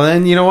 cool. Well,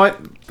 then you know what?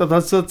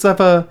 Let's have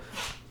a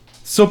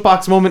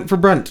soapbox moment for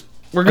Brent.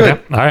 We're good.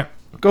 Okay. All right.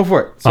 Go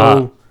for it.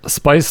 So,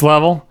 Spice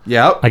level.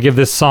 yep. I give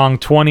this song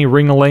 20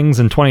 ring-a-lings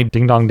and 20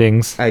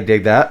 ding-dong-dings. I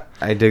dig that.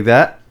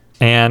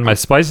 And my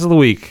spice of the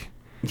week.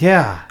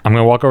 Yeah. I'm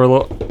going to walk over a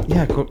little.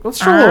 Yeah, cool. Let's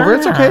stroll over.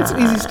 It's okay. It's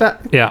an easy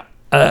step. Yeah.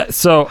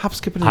 So Hop,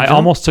 skip, and a I jump.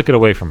 almost took it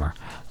away from her.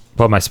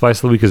 But my spice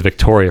of the week is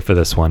Victoria for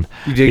this one.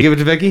 You did give it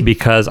to Vicky?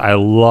 Because I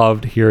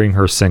loved hearing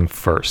her sing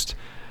first.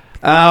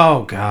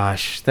 Oh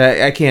gosh,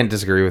 I can't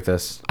disagree with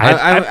this.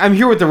 I'm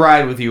here with the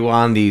ride with you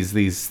on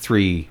these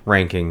three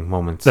ranking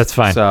moments. That's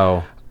fine.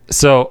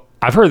 So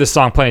I've heard this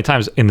song plenty of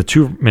times in the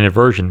 2-minute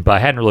version, but I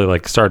hadn't really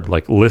started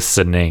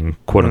listening,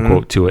 quote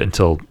unquote, to it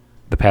until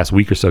the past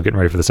week or so, getting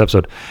ready for this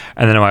episode.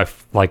 And then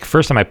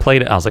first time I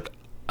played it, I was like,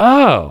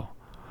 oh,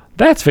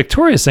 that's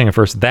Victoria singing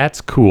first.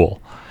 That's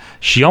cool.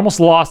 She almost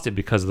lost it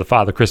because of the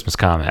Father Christmas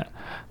comment.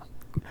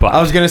 But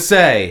I was gonna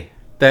say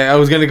that I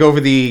was gonna go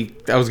for the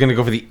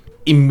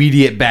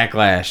immediate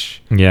backlash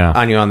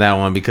on you on that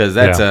one, because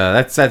that's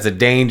a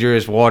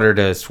dangerous water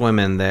to swim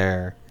in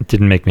there. It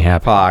didn't make me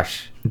happy.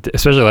 Posh.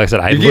 Especially like I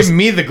said, You're giving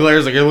me the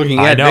glares like you're looking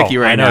at Vicky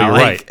right now. You're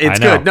right. It's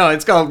good. No,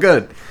 it's all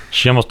good.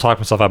 She almost talked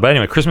myself out. But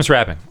anyway, Christmas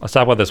rapping. Let's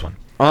talk about this one.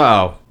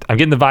 Uh-oh. I'm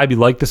getting the vibe you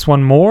like this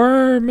one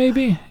more,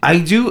 maybe? I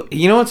do.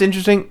 You know what's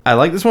interesting? I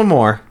like this one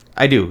more.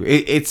 I do.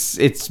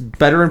 It's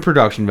better in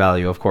production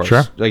value, of course.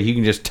 Sure. Like you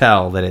can just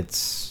tell that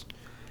it's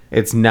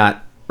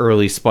not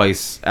early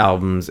Spice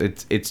albums.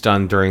 It's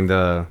done during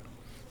the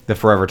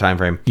Forever time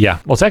frame. Yeah.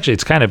 Well,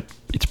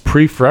 it's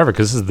pre-Forever,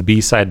 because this is the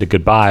B-side to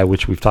Goodbye,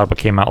 which we've talked about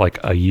came out like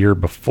a year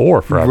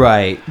before Forever.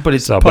 Right. But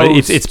it's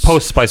it's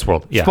post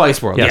Spiceworld. Yeah.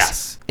 Spiceworld.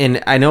 Yes.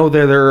 And I know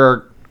there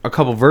are a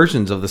couple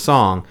versions of the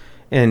song,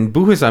 and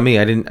boohoo's on me.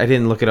 I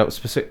didn't look it up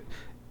specific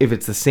if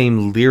it's the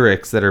same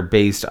lyrics that are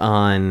based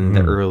on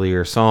the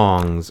earlier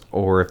songs,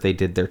 or if they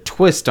did their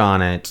twist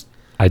on it.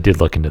 I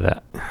did look into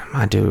that.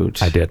 My dude.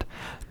 I did.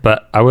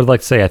 But I would like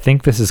to say I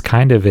think this is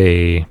kind of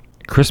a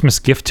Christmas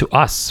gift to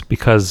us,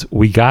 because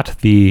we got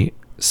the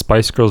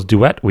Spice Girls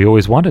duet we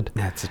always wanted.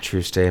 That's a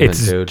true statement,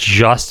 it's dude.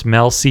 Just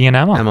Mel C and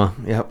Emma.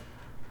 Yep.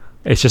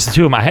 It's just the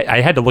two of them.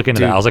 I had to look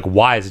into that. I was like,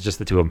 why is it just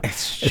the two of them?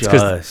 It's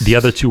because the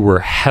other two were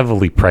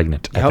heavily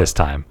pregnant at this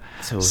time.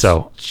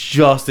 So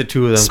just the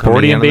two of them.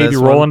 Sporty and Baby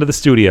roll into the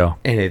studio.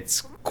 And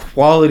it's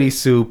quality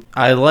soup.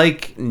 I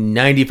like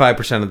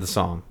 95% of the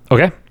song.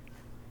 Okay.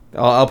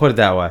 I'll put it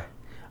that way.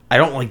 I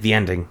don't like the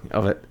ending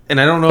of it. And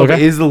I don't know if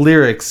it is the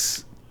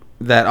lyrics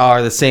that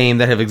are the same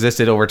that have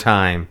existed over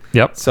time.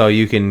 Yep. So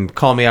you can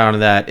call me out on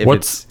that. If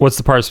what's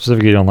the part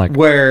specifically you don't like?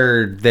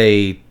 Where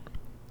they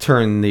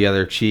turn the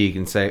other cheek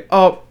and say,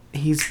 "Oh,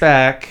 he's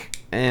back,"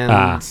 and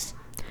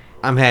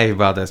I'm happy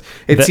about this.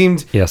 It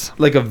seemed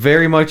like a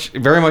very much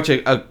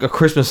a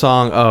Christmas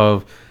song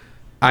of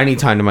I need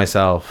time to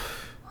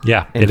myself.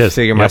 Yeah, and it is.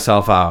 Figure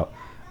myself out.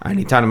 I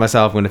need time to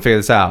myself. I'm going to figure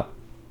this out.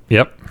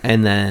 Yep.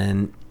 And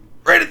then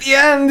right at the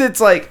end, it's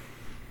like,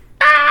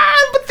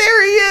 but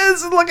there he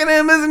is. Look at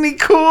him. Isn't he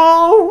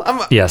cool?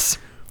 Yes.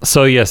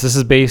 So yes, this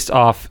is based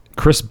off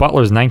Chris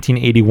Butler's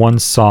 1981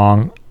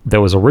 song that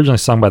was originally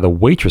sung by the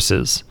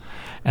Waitresses,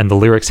 and the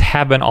lyrics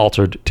have been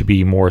altered to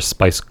be more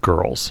Spice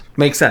Girls.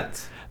 Makes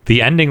sense.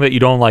 The ending that you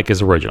don't like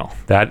is original.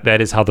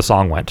 That is how the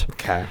song went.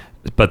 Okay.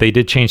 But they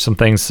did change some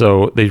things,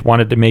 so they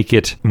wanted to make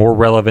it more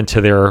relevant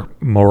to their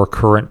more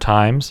current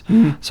times.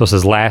 Mm-hmm. So it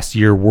says, last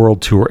year,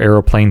 world tour,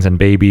 aeroplanes and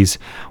babies.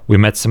 We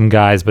met some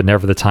guys, but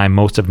never the time.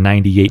 Most of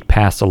 98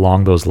 passed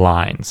along those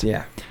lines.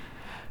 Yeah.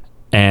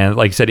 And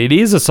like you said, it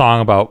is a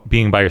song about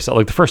being by yourself.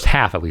 Like the first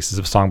half, at least, is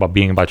a song about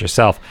being about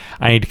yourself.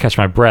 I need to catch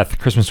my breath.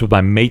 Christmas with my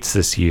mates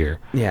this year.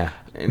 Yeah.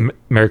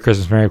 Merry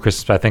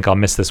Christmas, but I think I'll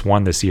miss this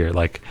one this year.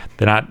 Like,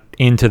 they're not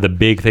into the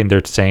big thing.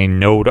 They're saying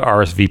no to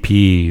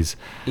RSVPs.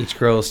 Each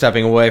girl is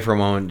stepping away for a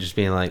moment, just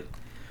being like,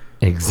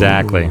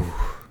 exactly. Ooh.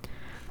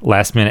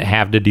 Last minute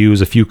have-to-dos,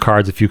 a few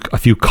cards, a few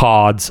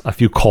cards, a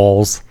few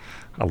calls.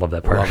 I love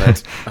that part. Love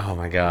it. Oh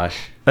my gosh.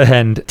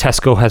 And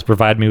Tesco has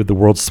provided me with the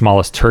world's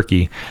smallest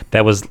turkey.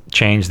 That was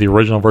changed. The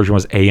original version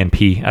was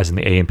A&P, as in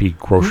the A&P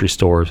grocery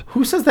stores.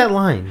 Who says that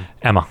line?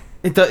 Emma.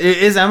 It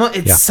is Emma?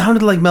 It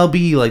sounded like Mel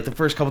B like the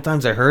first couple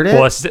times I heard it.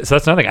 Well, so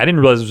that's another thing. I didn't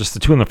realize it was just the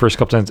two in the first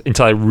couple times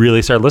until I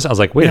really started listening. I was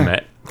like, wait a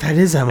minute. That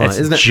is Emma,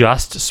 isn't it?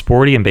 Just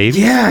Sporty and Baby?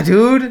 Yeah,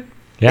 dude.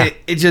 Yeah.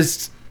 It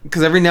just,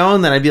 because every now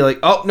and then I'd be like,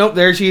 oh, nope,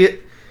 there she is.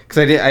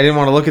 Because I didn't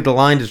want to look at the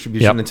line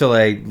distribution until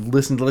I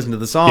listened to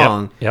the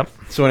song. Yep.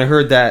 So when I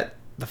heard that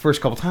the first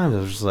couple times, I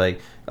was just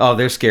like, oh,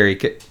 they're scary.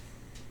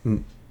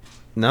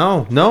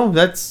 No,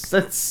 that's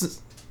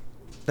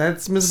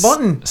Miss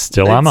Button.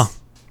 Still Emma.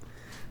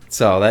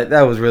 So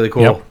that was really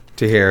cool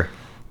to hear.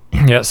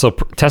 Yeah, so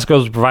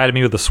Tesco's provided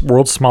me with the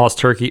world's smallest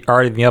turkey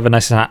already in the oven.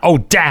 Nice and hot. Oh,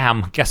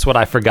 damn. Guess what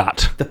I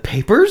forgot? The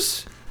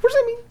papers? What does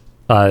that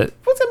mean?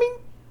 What's that mean?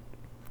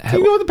 Do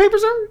you know what the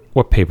papers are?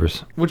 What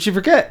papers? What'd you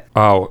forget?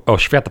 Oh,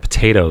 she forgot the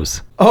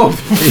potatoes. Oh.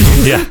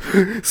 Yeah.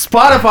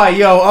 Spotify,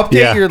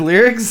 update your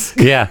lyrics.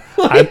 Yeah.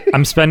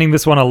 I'm spending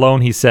this one alone,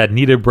 he said.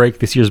 Need a break.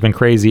 This year's been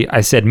crazy. I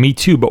said, me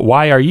too, but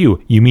why are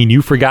you? You mean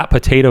you forgot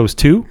potatoes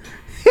too?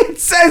 It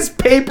says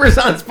papers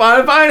on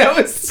Spotify, and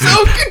I was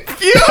so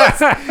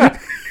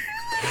confused.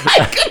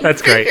 I couldn't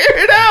That's great. figure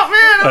it out,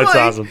 man. I'm That's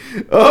like, awesome.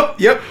 Oh,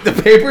 yep. The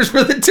papers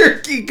for the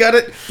turkey. Got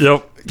it.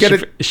 Yep.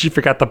 Gotta- She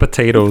forgot the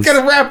potatoes.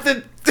 Gotta wrap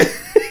the.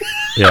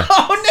 Yeah.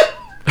 Oh no.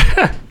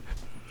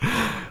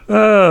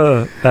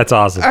 That's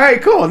awesome. All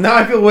right, cool. Now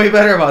I feel way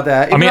better about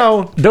that. I mean,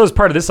 know, that was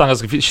part of this song. I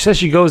was confused. She says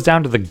she goes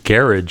down to the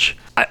garage.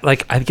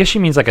 I guess she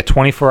means like a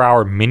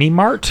 24-hour mini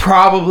mart.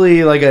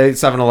 probably like a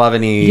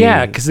 7-Eleven-y.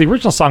 Yeah, because the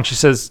original song she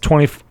says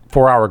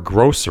 24-hour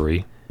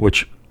grocery,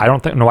 which I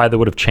don't know why they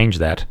would have changed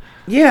that.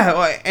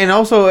 Yeah, and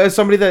also as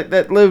somebody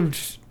that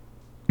lived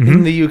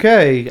in the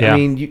UK, Yeah. I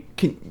mean, you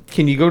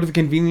can you go to the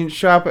convenience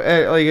shop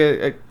at like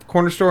a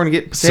corner store and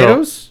get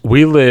potatoes? So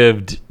we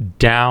lived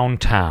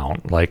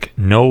downtown, like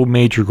no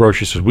major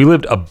grocery stores. We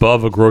lived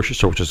above a grocery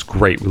store, which was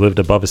great. We lived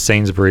above a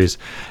Sainsbury's.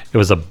 It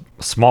was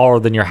smaller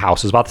than your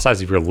house. It was about the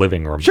size of your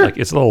living room. Sure. Like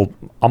it's a little,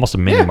 almost a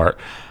mini Yeah. mart.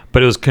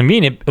 But it was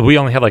convenient. We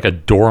only had like a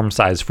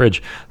dorm-sized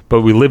fridge,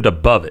 but we lived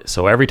above it.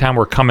 So every time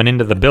we're coming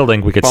into the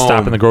building, we could stop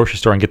Boom. in the grocery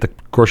store and get the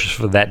groceries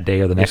for that day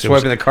or the next day.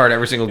 Swiping the card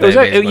every single It day. was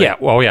like, basically. yeah,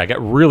 well, yeah, I got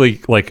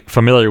really like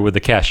familiar with the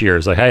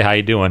cashiers. Like, hey, how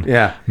you doing?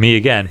 Yeah. Me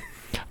again.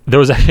 There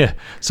was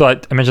so I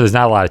mentioned there's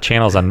not a lot of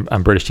channels on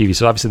British TV.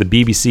 So obviously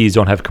the BBCs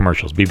don't have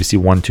commercials. BBC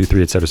 1, 2,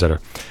 3, et cetera, et cetera.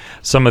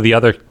 Some of the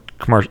other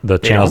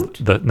channels,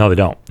 no, they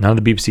don't. None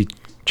of the BBC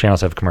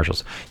channels have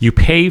commercials. You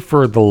pay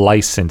for the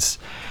license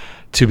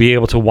to be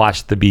able to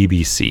watch the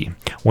BBC.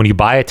 When you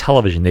buy a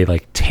television, they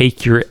like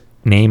take your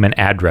name and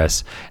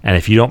address, and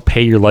if you don't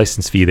pay your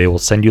license fee, they will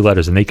send you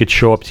letters, and they could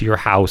show up to your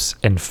house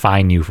and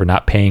fine you for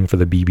not paying for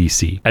the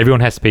BBC.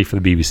 Everyone has to pay for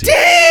the BBC. Dang!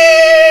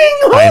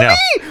 I know.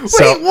 Wait,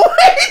 So- what?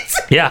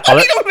 Yeah.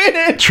 Wait a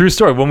minute. True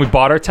story. When we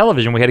bought our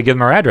television, we had to give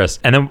them our address.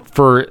 And then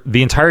for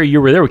the entire year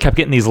we were there, we kept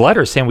getting these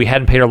letters saying we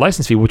hadn't paid our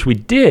license fee, which we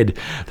did.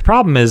 The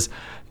problem is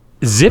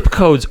zip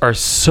codes are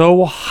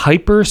so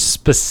hyper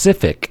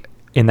specific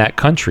in that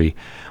country.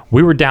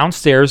 We were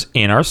downstairs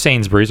in our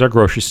Sainsbury's, our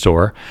grocery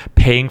store,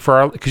 paying for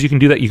our, because you can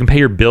do that. You can pay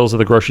your bills at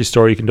the grocery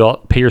store. You can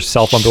pay your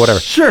cell phone bill,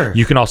 whatever. Sure.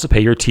 You can also pay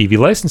your TV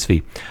license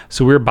fee.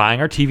 So we were buying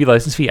our TV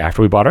license fee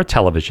after we bought our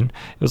television.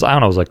 It was, I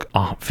don't know, it was like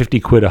 50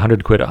 quid,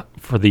 100 quid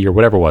for the year,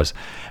 whatever it was.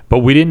 But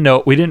we didn't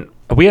know, we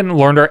hadn't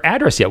learned our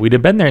address yet. We'd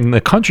been there in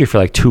the country for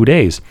like 2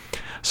 days.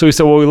 So we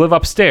said, well, we live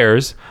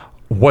upstairs.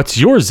 What's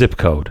your zip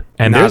code?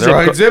 And Not their the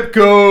right zip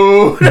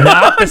code.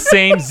 not the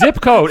same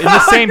zip code in the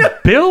same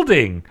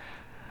building.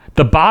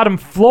 The bottom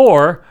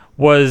floor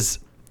was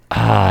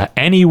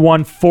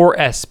NE1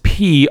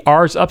 4SP.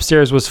 Ours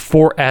upstairs was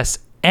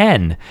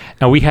 4SN,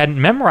 and we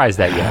hadn't memorized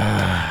that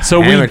yet.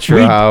 So Amateur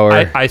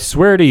hour. I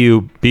swear to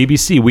you,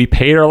 BBC, we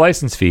paid our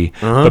license fee,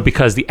 but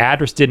because the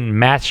address didn't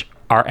match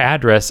our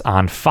address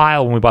on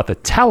file when we bought the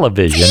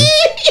television,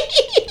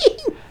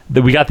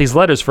 that we got these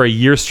letters for a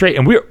year straight,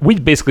 and we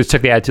basically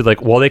took the attitude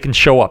like, well, they can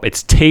show up.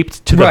 It's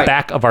taped to the Right.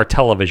 back of our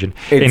television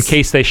in It's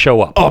case they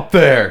show up. Up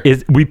there.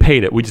 We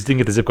paid it. We just didn't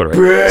get the zip code right.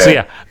 Bruh. So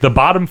yeah, the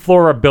bottom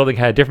floor of our building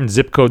had a different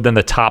zip code than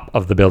the top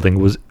of the building.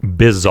 It was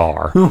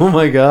bizarre. Oh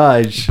my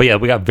gosh. But yeah,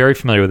 we got very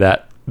familiar with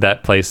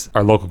that place,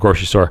 our local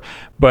grocery store.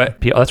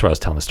 But that's where I was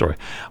telling the story.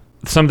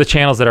 Some of the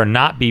channels that are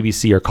not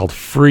BBC are called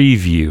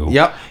Freeview.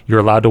 Yep. You're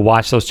allowed to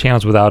watch those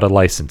channels without a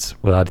license,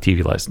 without a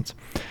TV license.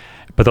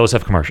 But those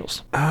have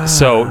commercials.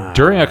 So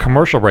during a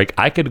commercial break,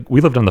 we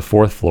lived on the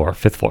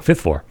fifth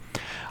floor.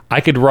 I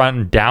could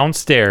run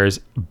downstairs,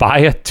 buy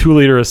a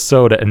 2-liter of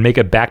soda, and make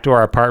it back to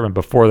our apartment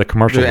before the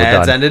commercials The were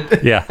ads done.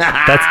 ended? Yeah,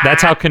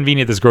 that's how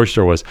convenient this grocery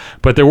store was.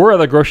 But there were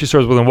other grocery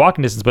stores within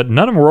walking distance, but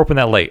none of them were open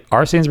that late.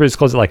 Our Sainsbury's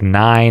closed at like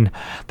 9.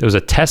 There was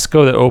a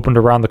Tesco that opened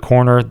around the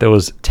corner that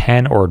was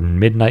 10 or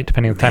midnight,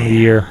 depending on the time of the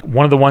year.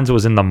 One of the ones that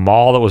was in the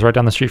mall that was right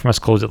down the street from us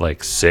closed at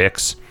like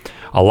 6.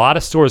 A lot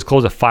of stores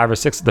closed at 5 or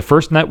 6. The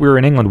first night we were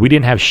in England, we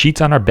didn't have sheets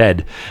on our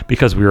bed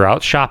because we were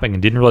out shopping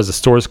and didn't realize the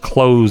stores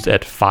closed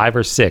at 5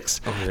 or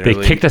 6. They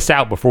really? kicked us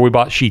out before we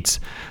bought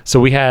sheets. So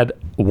we had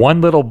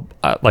one little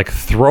like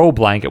throw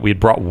blanket we had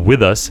brought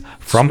with us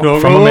from Snuggle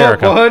up,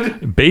 America.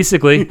 bud.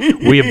 Basically,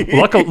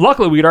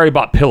 luckily we'd already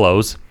bought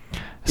pillows.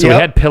 So we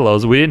Yep. had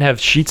pillows. We didn't have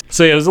sheets.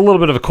 So yeah, it was a little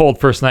bit of a cold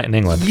first night in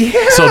England. Yeah.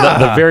 So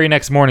the very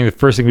next morning, the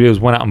first thing we did was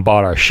went out and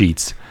bought our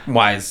sheets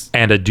Wise.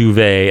 and a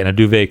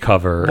duvet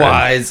cover. and-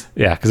 Wise.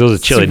 yeah, because it was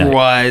a chilly Super night.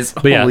 wise.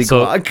 But yeah, Holy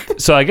so, clock.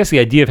 so I guess the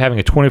idea of having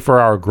a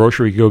 24-hour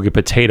grocery you go get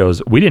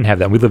potatoes, we didn't have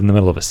that. We live in the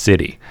middle of a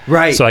city.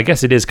 Right. So I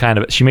guess it is kind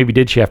of, she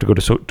have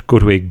to go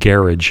to a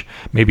garage,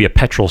 maybe a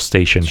petrol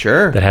station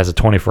Sure. that has a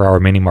 24-hour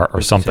mini mart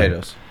or something.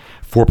 Potatoes.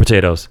 For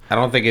potatoes. I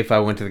don't think if I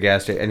went to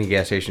the any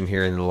gas station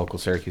here in the local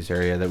Syracuse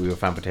area that we would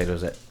find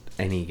potatoes at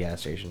any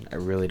gas station. I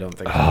really don't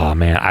think so. Oh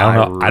man, I don't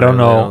know. I really don't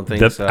know. don't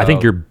think so. I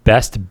think your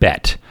best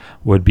bet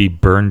would be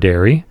Burn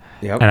Dairy.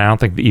 Yep. And I don't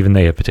think even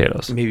they have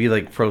potatoes. Maybe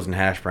like frozen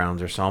hash browns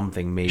or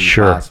something, maybe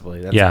Sure. possibly.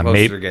 That's yeah, the closest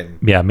maybe. they're getting.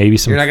 Yeah, maybe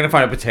some. You're not going to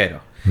find a potato.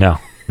 No,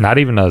 not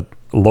even a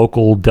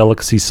local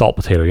delicacy salt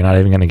potato. You're not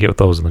even going to get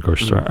those in the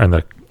grocery store or in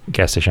the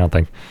gas station, I don't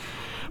think.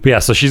 But yeah,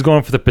 so she's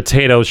going for the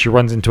potatoes. She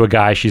runs into a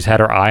guy she's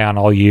had her eye on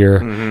all year.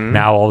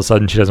 Now all of a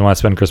sudden she doesn't want to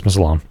spend Christmas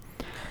alone.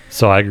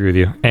 So I agree with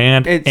you.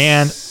 And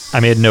It's- I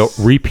made a note,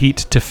 repeat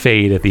to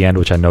fade at the end,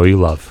 which I know you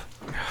love.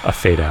 A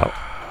fade out.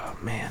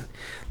 Man,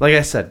 like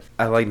I said,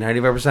 I like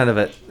 95% of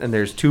it, and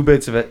there's 2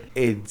 bits of it.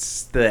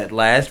 It's that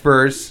last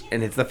verse,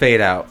 and it's the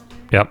fade out.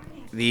 Yep.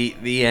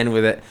 The end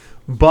with it.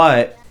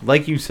 But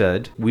like you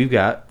said, we've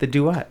got the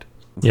duet.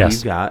 Yes.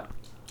 We've got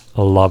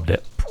Loved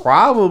it.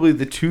 probably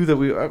the 2 that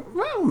we. Well,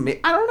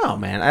 I don't know,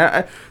 man.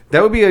 I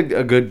that would be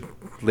a good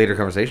later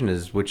conversation.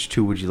 Is which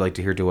 2 would you like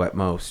to hear duet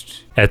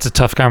most? It's a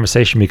tough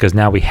conversation because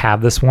now we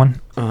have this one.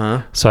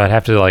 So I'd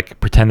have to like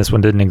pretend this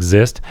one didn't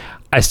exist.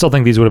 I still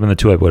think these would have been the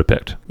 2 I would have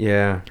picked.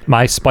 Yeah.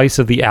 My spice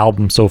of the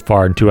album so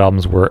far in 2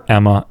 albums were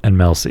Emma and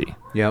Mel C.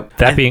 Yep.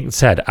 That being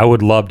said, I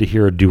would love to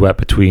hear a duet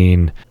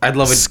between I'd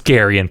love it.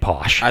 Scary and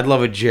Posh. I'd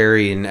love a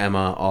Jerry and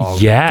Emma all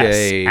Yes,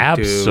 day. Dude.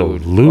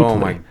 absolutely. Oh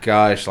my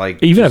gosh!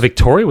 Like Even a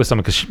Victoria with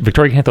someone, because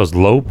Victoria can hit those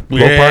low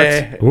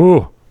Yeah. parts.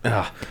 Ooh.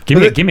 Ugh.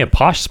 Give me a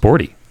Posh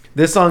Sporty.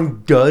 This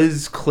song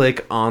does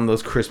click on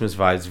those Christmas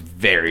vibes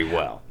very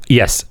well.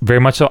 Yes,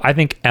 very much so. I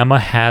think Emma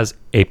has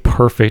a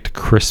perfect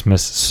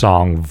Christmas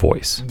song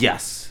voice.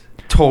 Yes,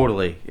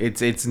 totally.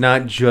 It's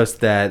not just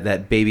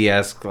that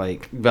baby-esque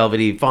like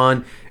velvety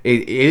fun.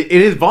 It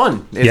is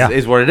fun.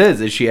 Is what it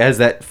is. She has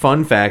that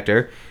fun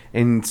factor,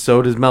 and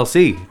so does Mel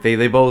C.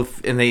 They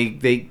both and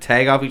they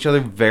tag off each other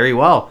very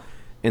well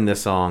in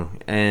this song,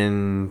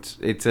 and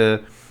it's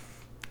an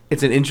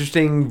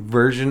interesting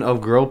version of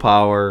girl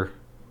power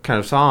kind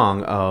of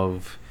song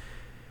of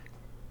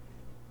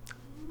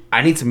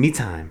I need some me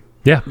time.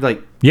 Yeah.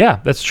 Like, Yeah,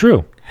 that's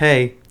true.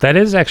 hey, That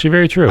is actually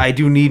very true. I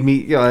do need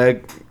me.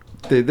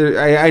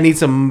 I need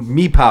some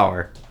me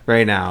power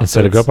right now.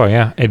 Instead of it's- GoPro,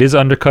 yeah. It is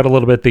undercut a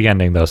little bit at the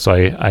ending, though, so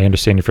I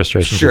understand your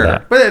frustration Sure, with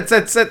that. but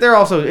it's they're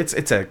also it's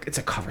a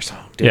cover song.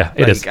 Dude. Yeah,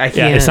 it is. I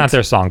Yeah, it's not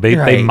their song. They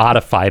Right.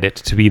 modified it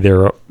to be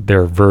their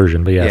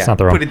version, but yeah, it's not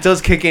their own. But it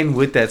does kick in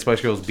with that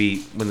Spice Girls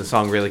beat when the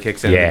song really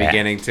kicks in at the Yeah.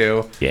 beginning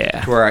too.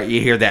 Yeah. To where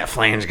you hear that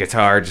flange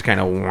guitar just kind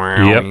of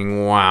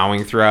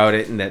wowing throughout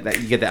it, and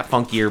that you get that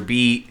funkier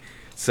beat.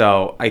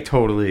 So I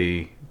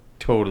totally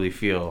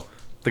feel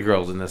the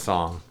girls in this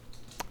song.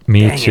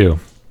 Me Dang it. too.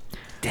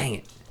 Dang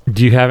it.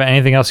 Do you have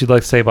anything else you'd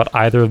like to say about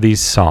either of these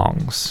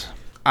songs?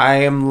 I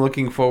am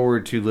looking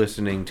forward to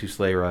listening to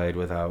Sleigh Ride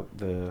without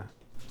the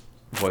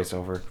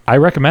voiceover. I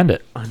recommend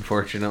it.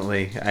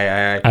 Unfortunately,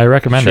 I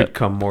recommend should it.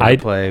 come more I-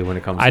 to play when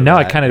it comes. I to know.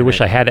 I that. kind of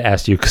wish I had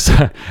asked you because,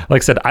 like I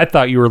said, I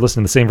thought you were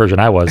listening to the same version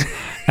I was,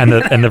 and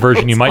the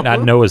version you might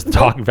not know is the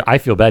talking. I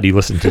feel bad you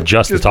listened to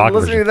just the Just talking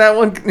listening version. to that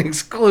one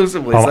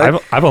exclusively. Oh,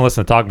 so I've only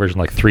listened to the talking version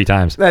like 3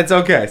 times. that's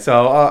okay.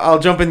 So I'll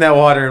jump in that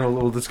water and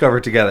we'll discover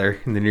it together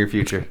in the near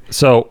future.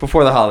 So,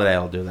 Before the holiday,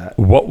 I'll do that.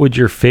 what would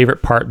your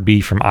favorite part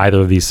be from either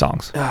of these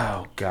songs?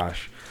 Oh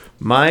gosh,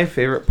 my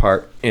favorite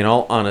part, in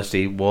all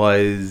honesty,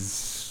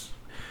 was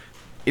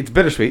it's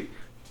bittersweet,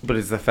 but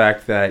it's the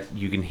fact that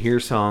you can hear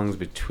songs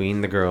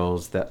between the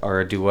girls that are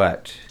a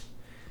duet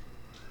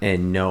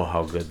and know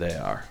how good they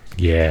are.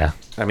 Yeah.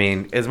 I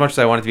mean, as much as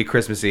I want it to be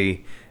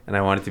Christmassy and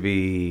I want it to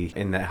be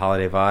in that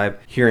holiday vibe,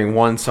 hearing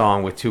one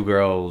song with 2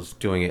 girls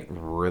doing it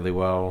really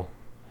well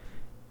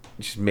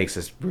just makes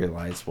us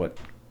realize what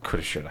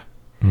coulda, shoulda.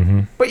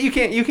 Mm-hmm. But you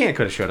can't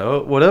coulda,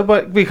 shoulda, woulda,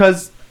 but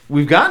because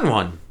we've gotten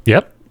one.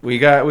 Yep. We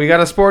got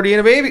a sporty and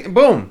a baby.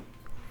 Boom.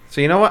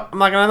 So you know what? I'm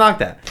not gonna knock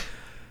that.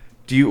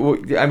 Do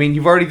you? I mean,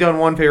 you've already done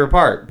one favorite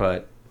part,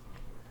 but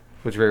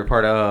what's your favorite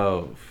part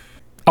of?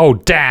 Oh,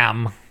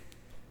 damn.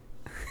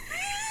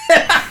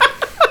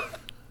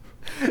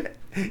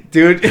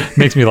 Dude,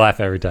 Makes me laugh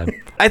every time.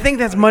 I think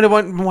that's might have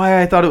been why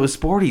I thought it was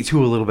sporty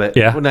too a little bit.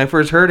 Yeah. When I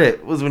first heard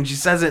it was when she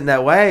says it in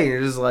that way, and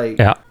you're just like,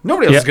 Yeah.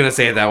 nobody else Yeah. is gonna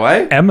say it that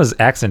way. Emma's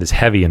accent is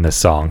heavy in this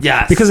song.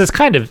 Yes. Because it's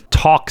kind of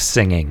talk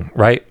singing,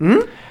 right?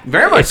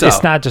 Very much so.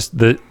 It's not just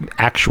the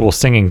actual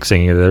singing.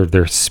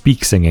 They're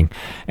speak singing,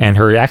 and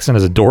her accent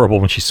is adorable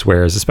when she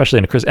swears, especially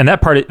in a Christmas. And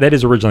that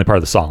is originally part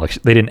of the song.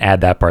 Like they didn't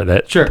add that part.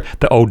 That Sure.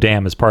 The "Oh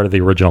damn" is part of the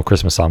original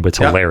Christmas song, but it's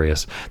Yep.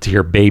 hilarious to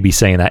hear Baby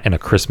saying that in a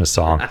Christmas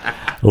song.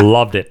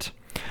 Loved it.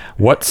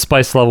 What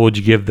spice level would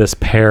you give this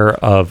pair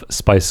of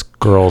Spice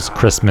Girls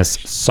Christmas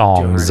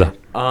songs?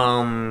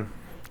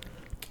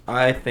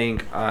 I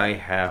think I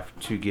have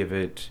to give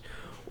it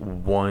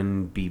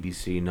one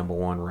BBC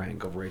 #1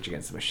 rank of Rage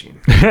Against the Machine.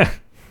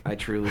 I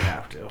truly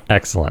have to,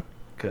 Excellent.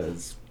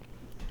 because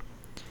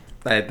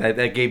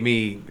that gave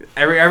me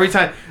every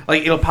time,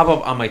 like, it'll pop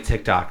up on my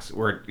TikToks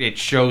where it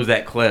shows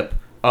that clip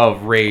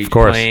of Rage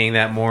course. playing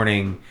that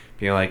morning,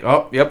 being like,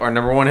 oh yep, our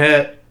 #1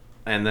 hit,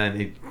 and then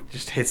it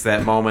just hits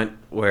that moment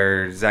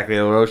where Zach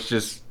De La Roche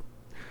just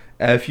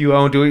F you, I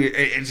won't do it.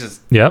 It's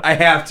just, Yep. I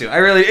have to. I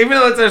really, even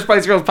though it's our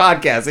Spice Girls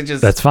podcast, it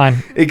just, That's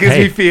fine. it gives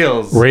Hey, me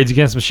feels. Rage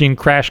Against the Machine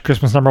crashed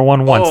Christmas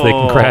 #1 once. They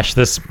can Oh. crash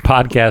this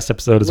podcast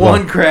episode as One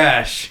well.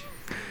 crash.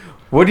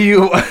 What do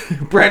you,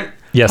 Brent?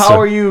 Yes, how sir.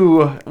 are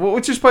you?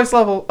 What's your spice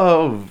level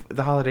of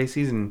the holiday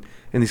season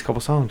in these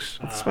couple songs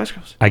with the Spice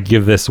Girls? I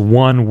give this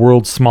one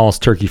world's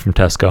smallest turkey from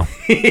Tesco.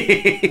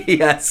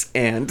 Yes,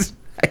 and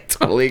I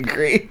totally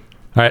agree.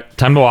 All right,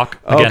 time to walk.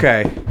 Again,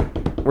 Okay,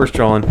 we're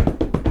strolling.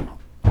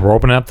 we're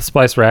opening up the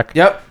spice rack.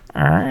 Yep.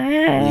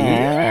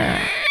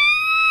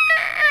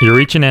 You're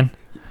reaching in.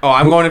 Oh,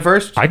 I'm going in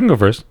first. I can go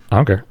first. I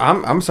don't care.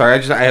 I'm sorry.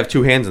 I have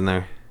two hands in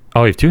there.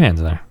 Oh, you have two hands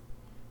in there.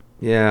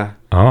 Yeah.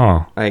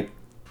 Oh. I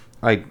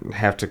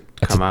have to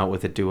come out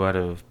with a duet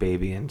of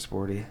Baby and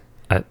Sporty.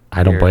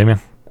 I don't blame you.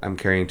 I'm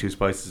carrying two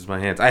spices in my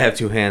hands. I have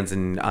two hands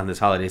on this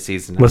holiday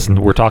season.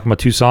 Listen, we're talking about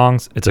two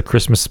songs. It's a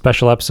Christmas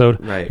special episode.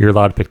 Right. You're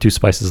allowed to pick two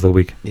spices of the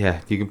week.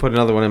 Yeah, you can put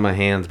another one in my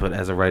hands, but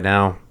as of right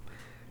now,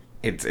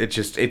 it's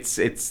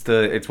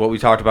what we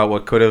talked about,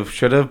 what could have,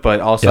 should have,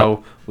 but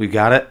also we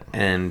got it,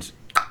 and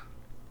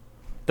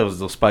those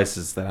are the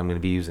spices that I'm going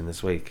to be using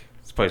this week.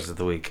 Spices of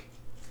the week.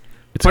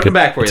 Put them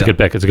back for you. It's a good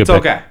pick. It's a good pick.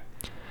 Okay.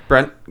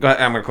 Brent, go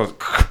ahead. I'm going to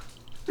close.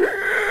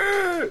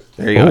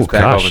 There you go. Oh, It's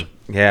back gosh. open.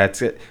 Yeah,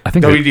 it's it. I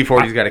think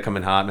WD-40's got to come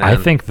in hot, man. I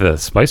think the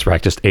spice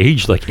rack just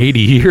aged like 80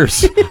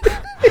 years.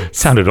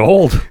 Sounded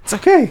old. it's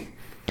okay.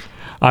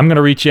 I'm going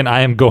to reach in.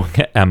 I am going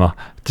at Emma.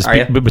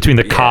 Between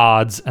the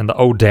cods and the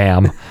oh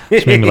damn.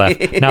 Which made me laugh.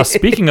 Now,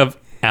 speaking of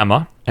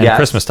Emma and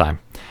Christmas time,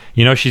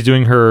 you know she's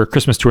doing her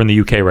Christmas tour in the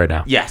UK right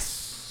now.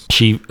 Yes.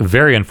 She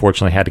very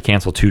unfortunately had to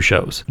cancel 2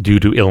 shows due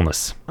to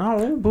illness.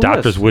 Oh,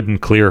 Doctors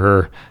wouldn't clear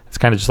her. It's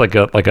kind of just like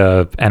a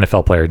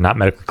NFL player, not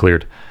medically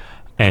cleared.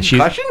 And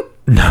Concussion?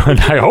 No,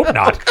 I hope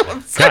not.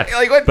 I'm sorry, God.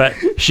 like what? But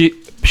she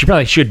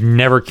probably she had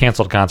never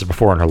canceled a concert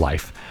before in her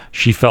life.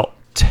 She felt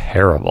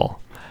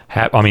terrible.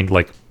 I mean,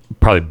 like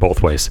probably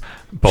both ways,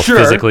 both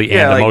physically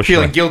and like emotionally.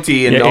 feeling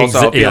guilty and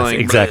also feeling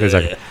exactly.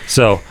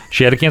 So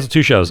she had to cancel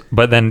 2 shows.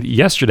 But then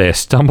yesterday, I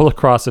stumbled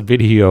across a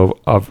video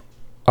of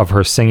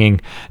her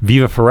singing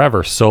 "Viva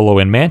Forever" solo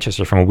in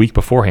Manchester from a week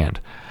beforehand.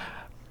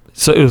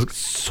 So it was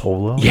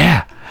solo.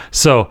 Yeah.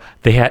 So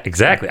they had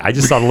I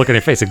just saw the look on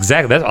her face.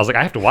 Exactly. I was like,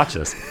 I have to watch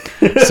this.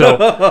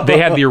 So they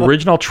had the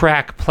original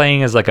track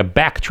playing as like a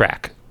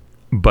backtrack,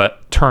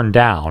 but turned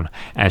down,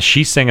 and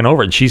she's singing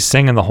over it, and she's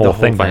singing the whole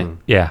thing. I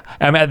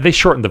mean, they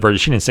shortened the version.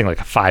 She didn't sing like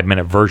a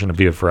 5-minute version of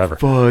 "Viva Forever."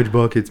 Fudge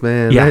buckets,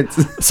 man. Yeah.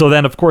 So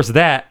then, of course,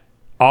 that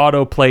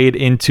auto played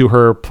into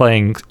her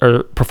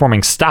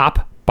performing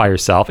 "Stop" by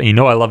herself, and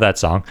I love that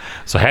song,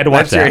 so I had to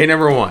watch that. That's your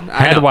number one. I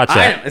had to watch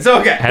that. It's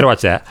okay. I had to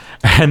watch that,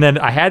 and then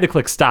I had to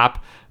click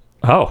stop.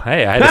 Oh,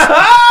 hey,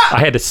 I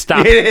had to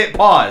stop. You hit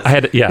pause. I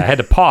had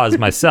to pause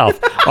myself.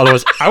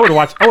 Otherwise, I would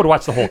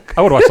watch the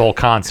whole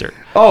concert.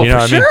 Oh, you know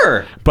for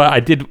sure. I mean? But I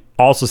did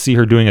also see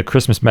her doing a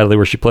Christmas medley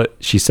where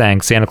she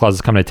sang "Santa Claus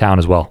is Coming to Town"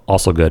 as well.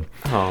 Also good.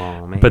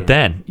 Oh man. But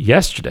then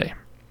yesterday.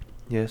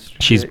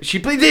 She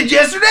did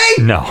yesterday?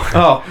 No.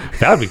 Oh.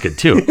 That would be good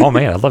too. Oh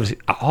man, I'd love to see.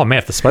 Oh man,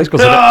 if the Spice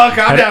Girls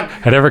calm down.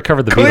 had ever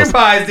covered the Clear Beatles.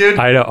 pies, dude.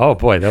 I know. Oh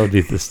boy, that would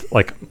be this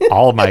like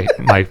all of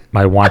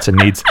my wants and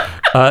needs.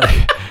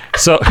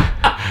 So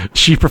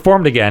she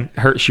performed again.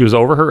 She was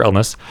over her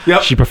illness.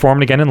 Yep. She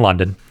performed again in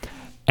London.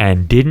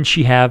 And didn't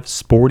she have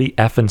Sporty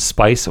effing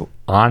Spice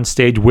on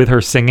stage with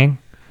her singing?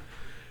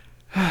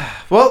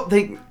 Well,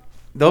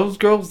 those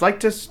girls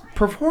like to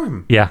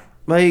perform. Yeah.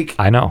 Like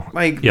I know.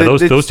 Like yeah,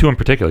 those two in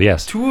particular,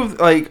 yes. Two of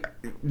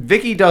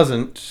Vicky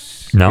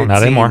doesn't. No,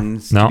 not anymore.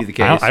 No,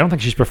 I don't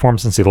think she's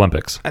performed since the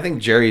Olympics. I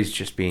think Jerry's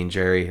just being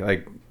Jerry.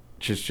 Like,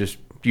 just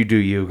you do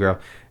you, girl.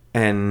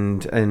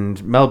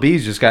 And Mel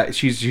B's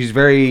she's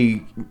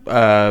very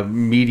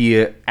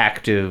media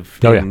active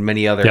in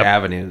many other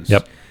avenues.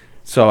 Yep.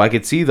 So I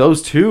could see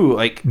those two,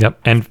 like, yep,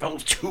 and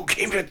those two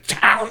came to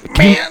town,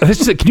 man.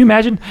 Can you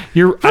imagine?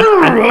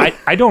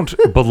 I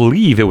don't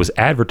believe it was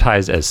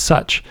advertised as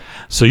such.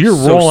 So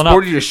rolling up.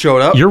 Sporty just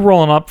showed up. You're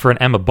rolling up for an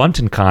Emma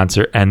Bunton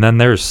concert, and then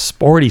there's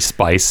Sporty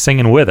Spice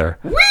singing with her.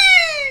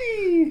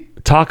 Whee!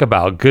 Talk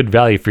about good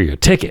value for your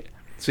ticket.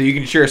 So you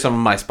can share some of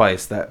my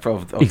spice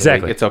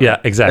Exactly. It's okay.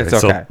 Yeah, exactly.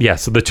 It's okay.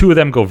 So the two of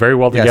them go very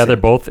well together,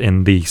 both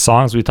in the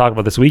songs we talked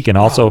about this week and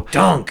also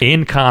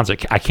in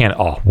concert. I can't.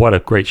 Oh, what a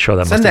great show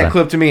that Send must have been.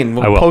 clip to me and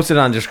we'll post it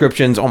on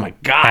descriptions. Oh my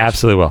gosh.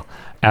 Absolutely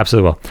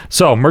will.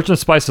 So merchant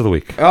spice of the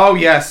week. Oh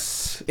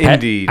yes,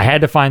 indeed. I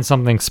had to find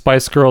something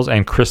Spice Girls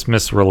and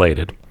Christmas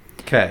related.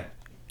 Okay.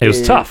 It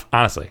was tough,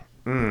 honestly.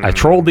 I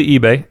trolled the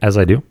eBay as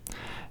I do.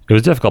 It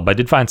was difficult, but I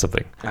did find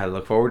something. I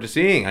look forward to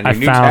seeing on your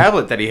new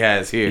tablet that he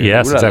has here.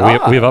 Yes,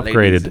 exactly. We've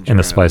upgraded in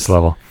the spice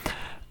level.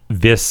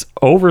 This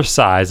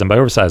oversized, and by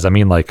oversized, I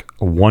mean like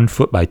 1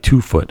 foot by 2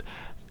 foot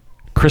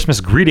Christmas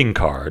greeting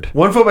card.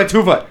 1 foot by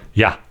 2 foot.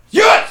 Yeah.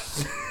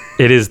 Yes!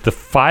 It is the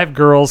 5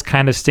 girls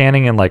kind of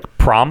standing in like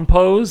prom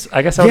pose,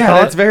 I guess I would call it.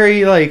 Yeah, that's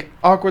very like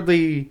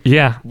awkwardly.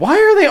 Yeah. Why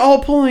are they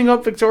all pulling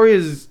up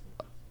Victoria's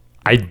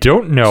I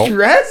don't know.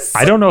 Dress?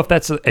 I don't know if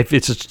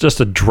it's just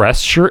a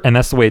dress shirt and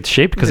that's the way it's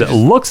shaped because it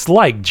looks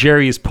like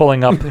Jerry is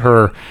pulling up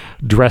her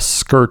dress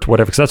skirt,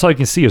 whatever. Because that's all you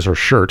can see is her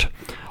shirt.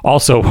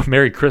 Also,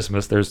 Merry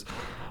Christmas. There's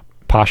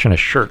posh in a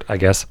shirt, I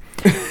guess.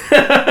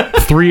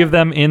 3 of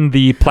them in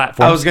the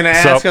platform. I was going to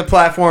ask a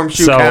platform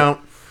shoe count.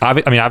 I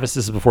mean,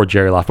 obviously this is before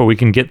Jerry left, but we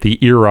can get the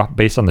era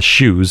based on the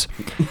shoes.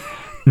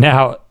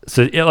 Now,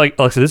 so like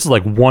I said, this is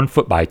like 1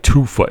 foot by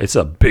 2 foot. It's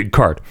a big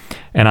card,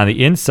 and on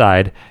the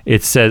inside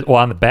it says, well,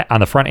 on the back, on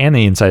the front and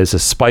the inside, it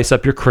says "Spice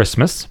up your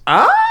Christmas."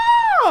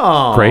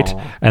 Oh, great!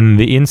 And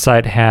the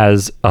inside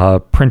has a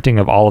printing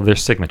of all of their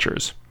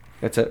signatures.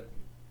 That's it.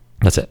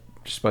 That's it.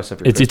 Just spice up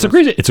your It's a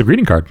Christmas. it's a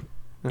greeting card.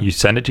 You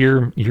send it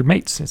to your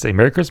mates and say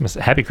Merry Christmas,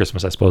 Happy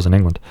Christmas, I suppose, in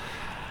England.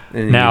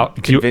 And Now,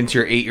 you do you- convince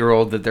your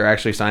 8-year-old that they're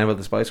actually signed with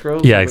the Spice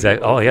Girls. Yeah,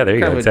 exactly. Oh, yeah, there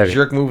you What go. kind of Exactly. a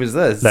jerk move is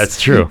this?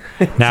 That's true.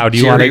 Now, do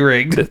you want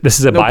Jerry-rigged. to? This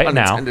is a No buy it pun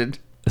now. intended.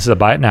 This is a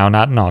buy it now,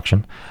 not an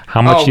auction.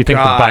 How much Oh, do you think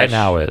the buy it gosh.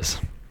 now is?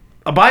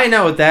 A buy it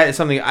now with that is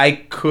something I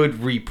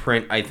could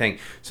reprint, I think.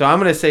 So I'm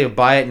gonna say a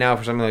buy it now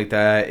for something like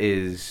that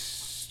is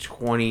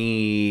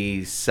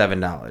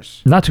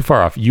 $27. Not too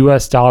far off.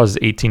 U.S. dollars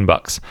is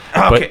 $18,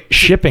 Okay. but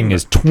shipping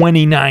is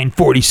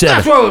 $29.47.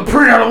 That's why I would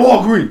print out of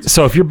Walgreens.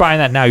 So if you're buying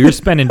that now, you're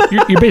spending.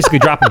 You're basically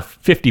dropping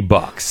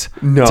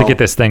 $50 to get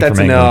this thing that's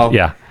from a England. no.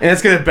 Yeah. And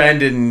it's gonna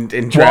bend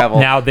in travel.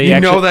 Well, now they you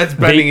actually, know that's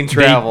bending in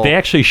travel. They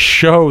actually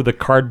show the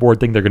cardboard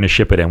thing they're going to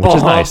ship it in, which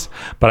is Uh-huh. nice.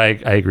 But I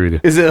agree with you.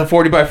 Is it a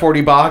 40 by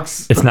 40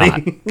 box? It's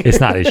not. It's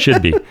not. It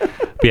should be.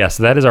 But yeah,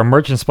 so that is our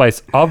merchant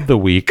spice of the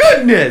week.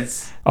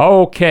 Goodness.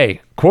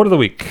 Okay, quote of the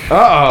week.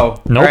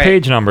 Uh-oh. No All right.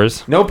 page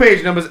numbers. No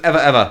page numbers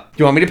ever.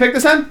 Do you want me to pick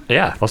this one?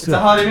 Yeah, let's do It's a that.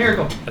 holiday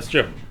miracle. That's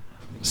true.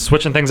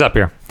 Switching things up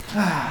here.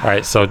 All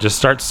right, so just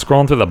start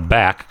scrolling through the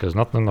back because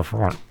nothing in the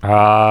front.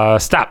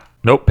 Stop.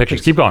 Nope,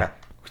 pictures. Keep going.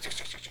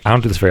 I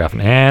don't do this very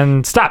often.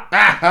 And stop.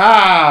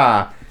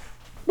 Ah.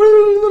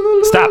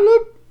 Stop.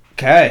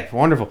 Okay,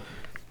 wonderful.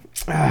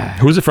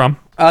 Who's it from?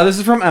 This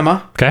is from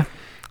Emma. Okay.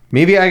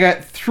 Maybe I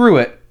got through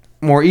it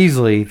more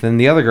easily than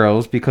the other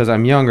girls because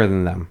I'm younger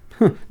than them.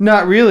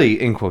 Not really,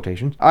 in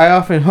quotations. I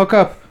often hook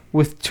up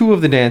with two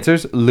of the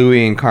dancers,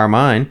 Louie and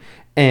Carmine,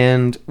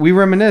 and we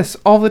reminisce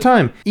all the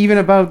time, even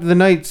about the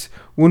nights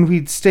when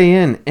we'd stay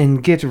in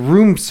and get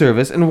room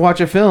service and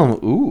watch a film.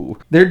 Ooh.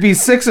 There'd be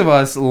 6 of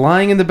us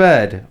lying in the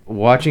bed,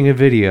 watching a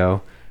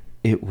video.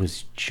 It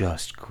was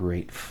just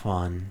great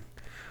fun.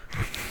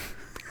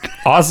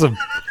 Awesome.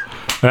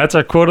 That's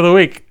our quote of the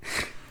week.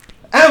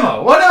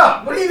 Emma, what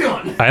up? What are you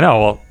doing? I know.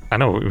 Well, I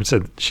know. We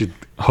said she'd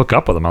hook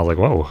up with him. I was like,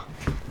 whoa.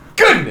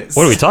 Goodness.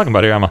 What are we talking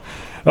about here, Emma?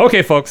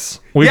 Okay, folks,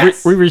 we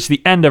Yes. reached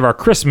the end of our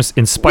Christmas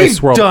in Spice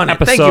We've World done it.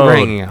 episode. Thank you for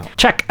hanging out.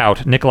 Check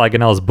out Nikolai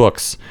Ganel's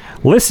books.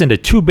 Listen to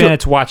Two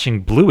Bandits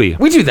Watching Bluey.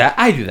 We do that.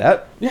 I do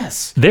that.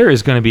 Yes. There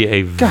is going to be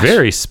a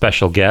very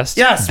special guest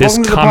Yes, this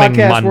welcome to the coming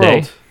podcast Monday.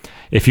 world.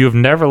 If you have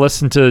never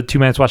listened to 2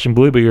 Minutes Watching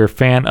Bluey, but you're a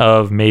fan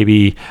of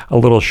maybe a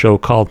little show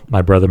called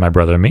My Brother,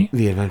 and Me,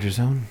 The Adventure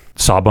Zone.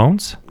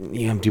 Sawbones,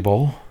 The Empty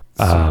Bowl.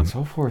 So on and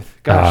so forth.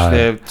 Gosh,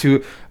 the two,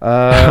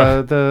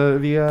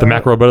 the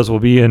Macro Brothers will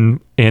be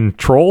in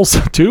Trolls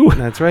too.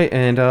 That's right,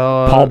 and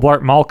Paul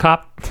Blart Mall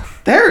Cop.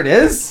 There it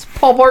is,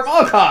 Paul Blart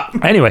Mall Cop.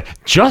 Anyway,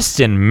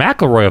 Justin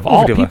McElroy of all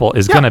Overdo it. people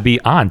is Yeah. going to be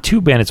on Two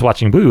Bandits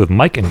Watching Bluey with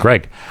Mike and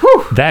Greg.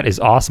 Whew. That is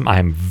awesome. I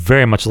am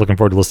very much looking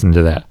forward to listening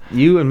to that.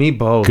 You and me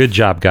both. Good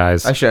job,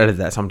 guys. I should edit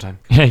that sometime.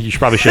 Yeah, you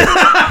probably should.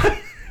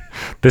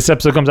 This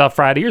episode comes out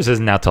Friday. Yours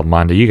isn't out till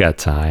Monday. You got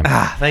time.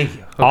 Ah, thank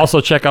you. Okay. Also,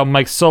 check out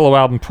Mike's solo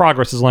album,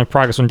 Progress is Only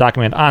Progress When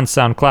Documented, on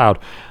SoundCloud.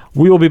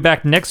 We will be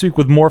back next week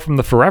with more from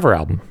the Forever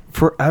album.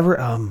 Forever.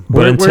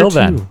 But until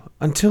then.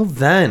 Until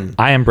then.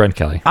 I am Brent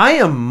Kelly. I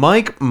am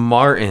Mike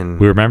Martin.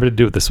 We remembered to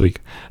do it this week.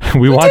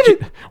 We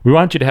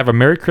want you to have a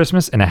Merry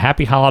Christmas and a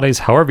Happy Holidays,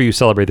 however you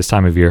celebrate this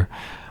time of year.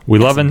 We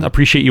love and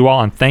appreciate you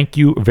all, and thank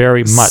you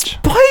very much.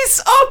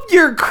 Spice up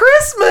your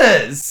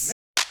Christmas.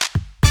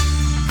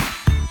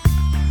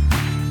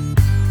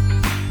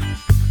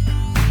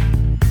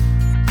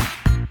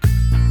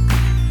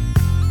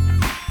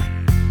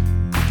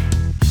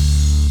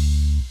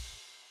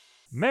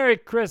 Merry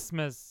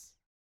Christmas.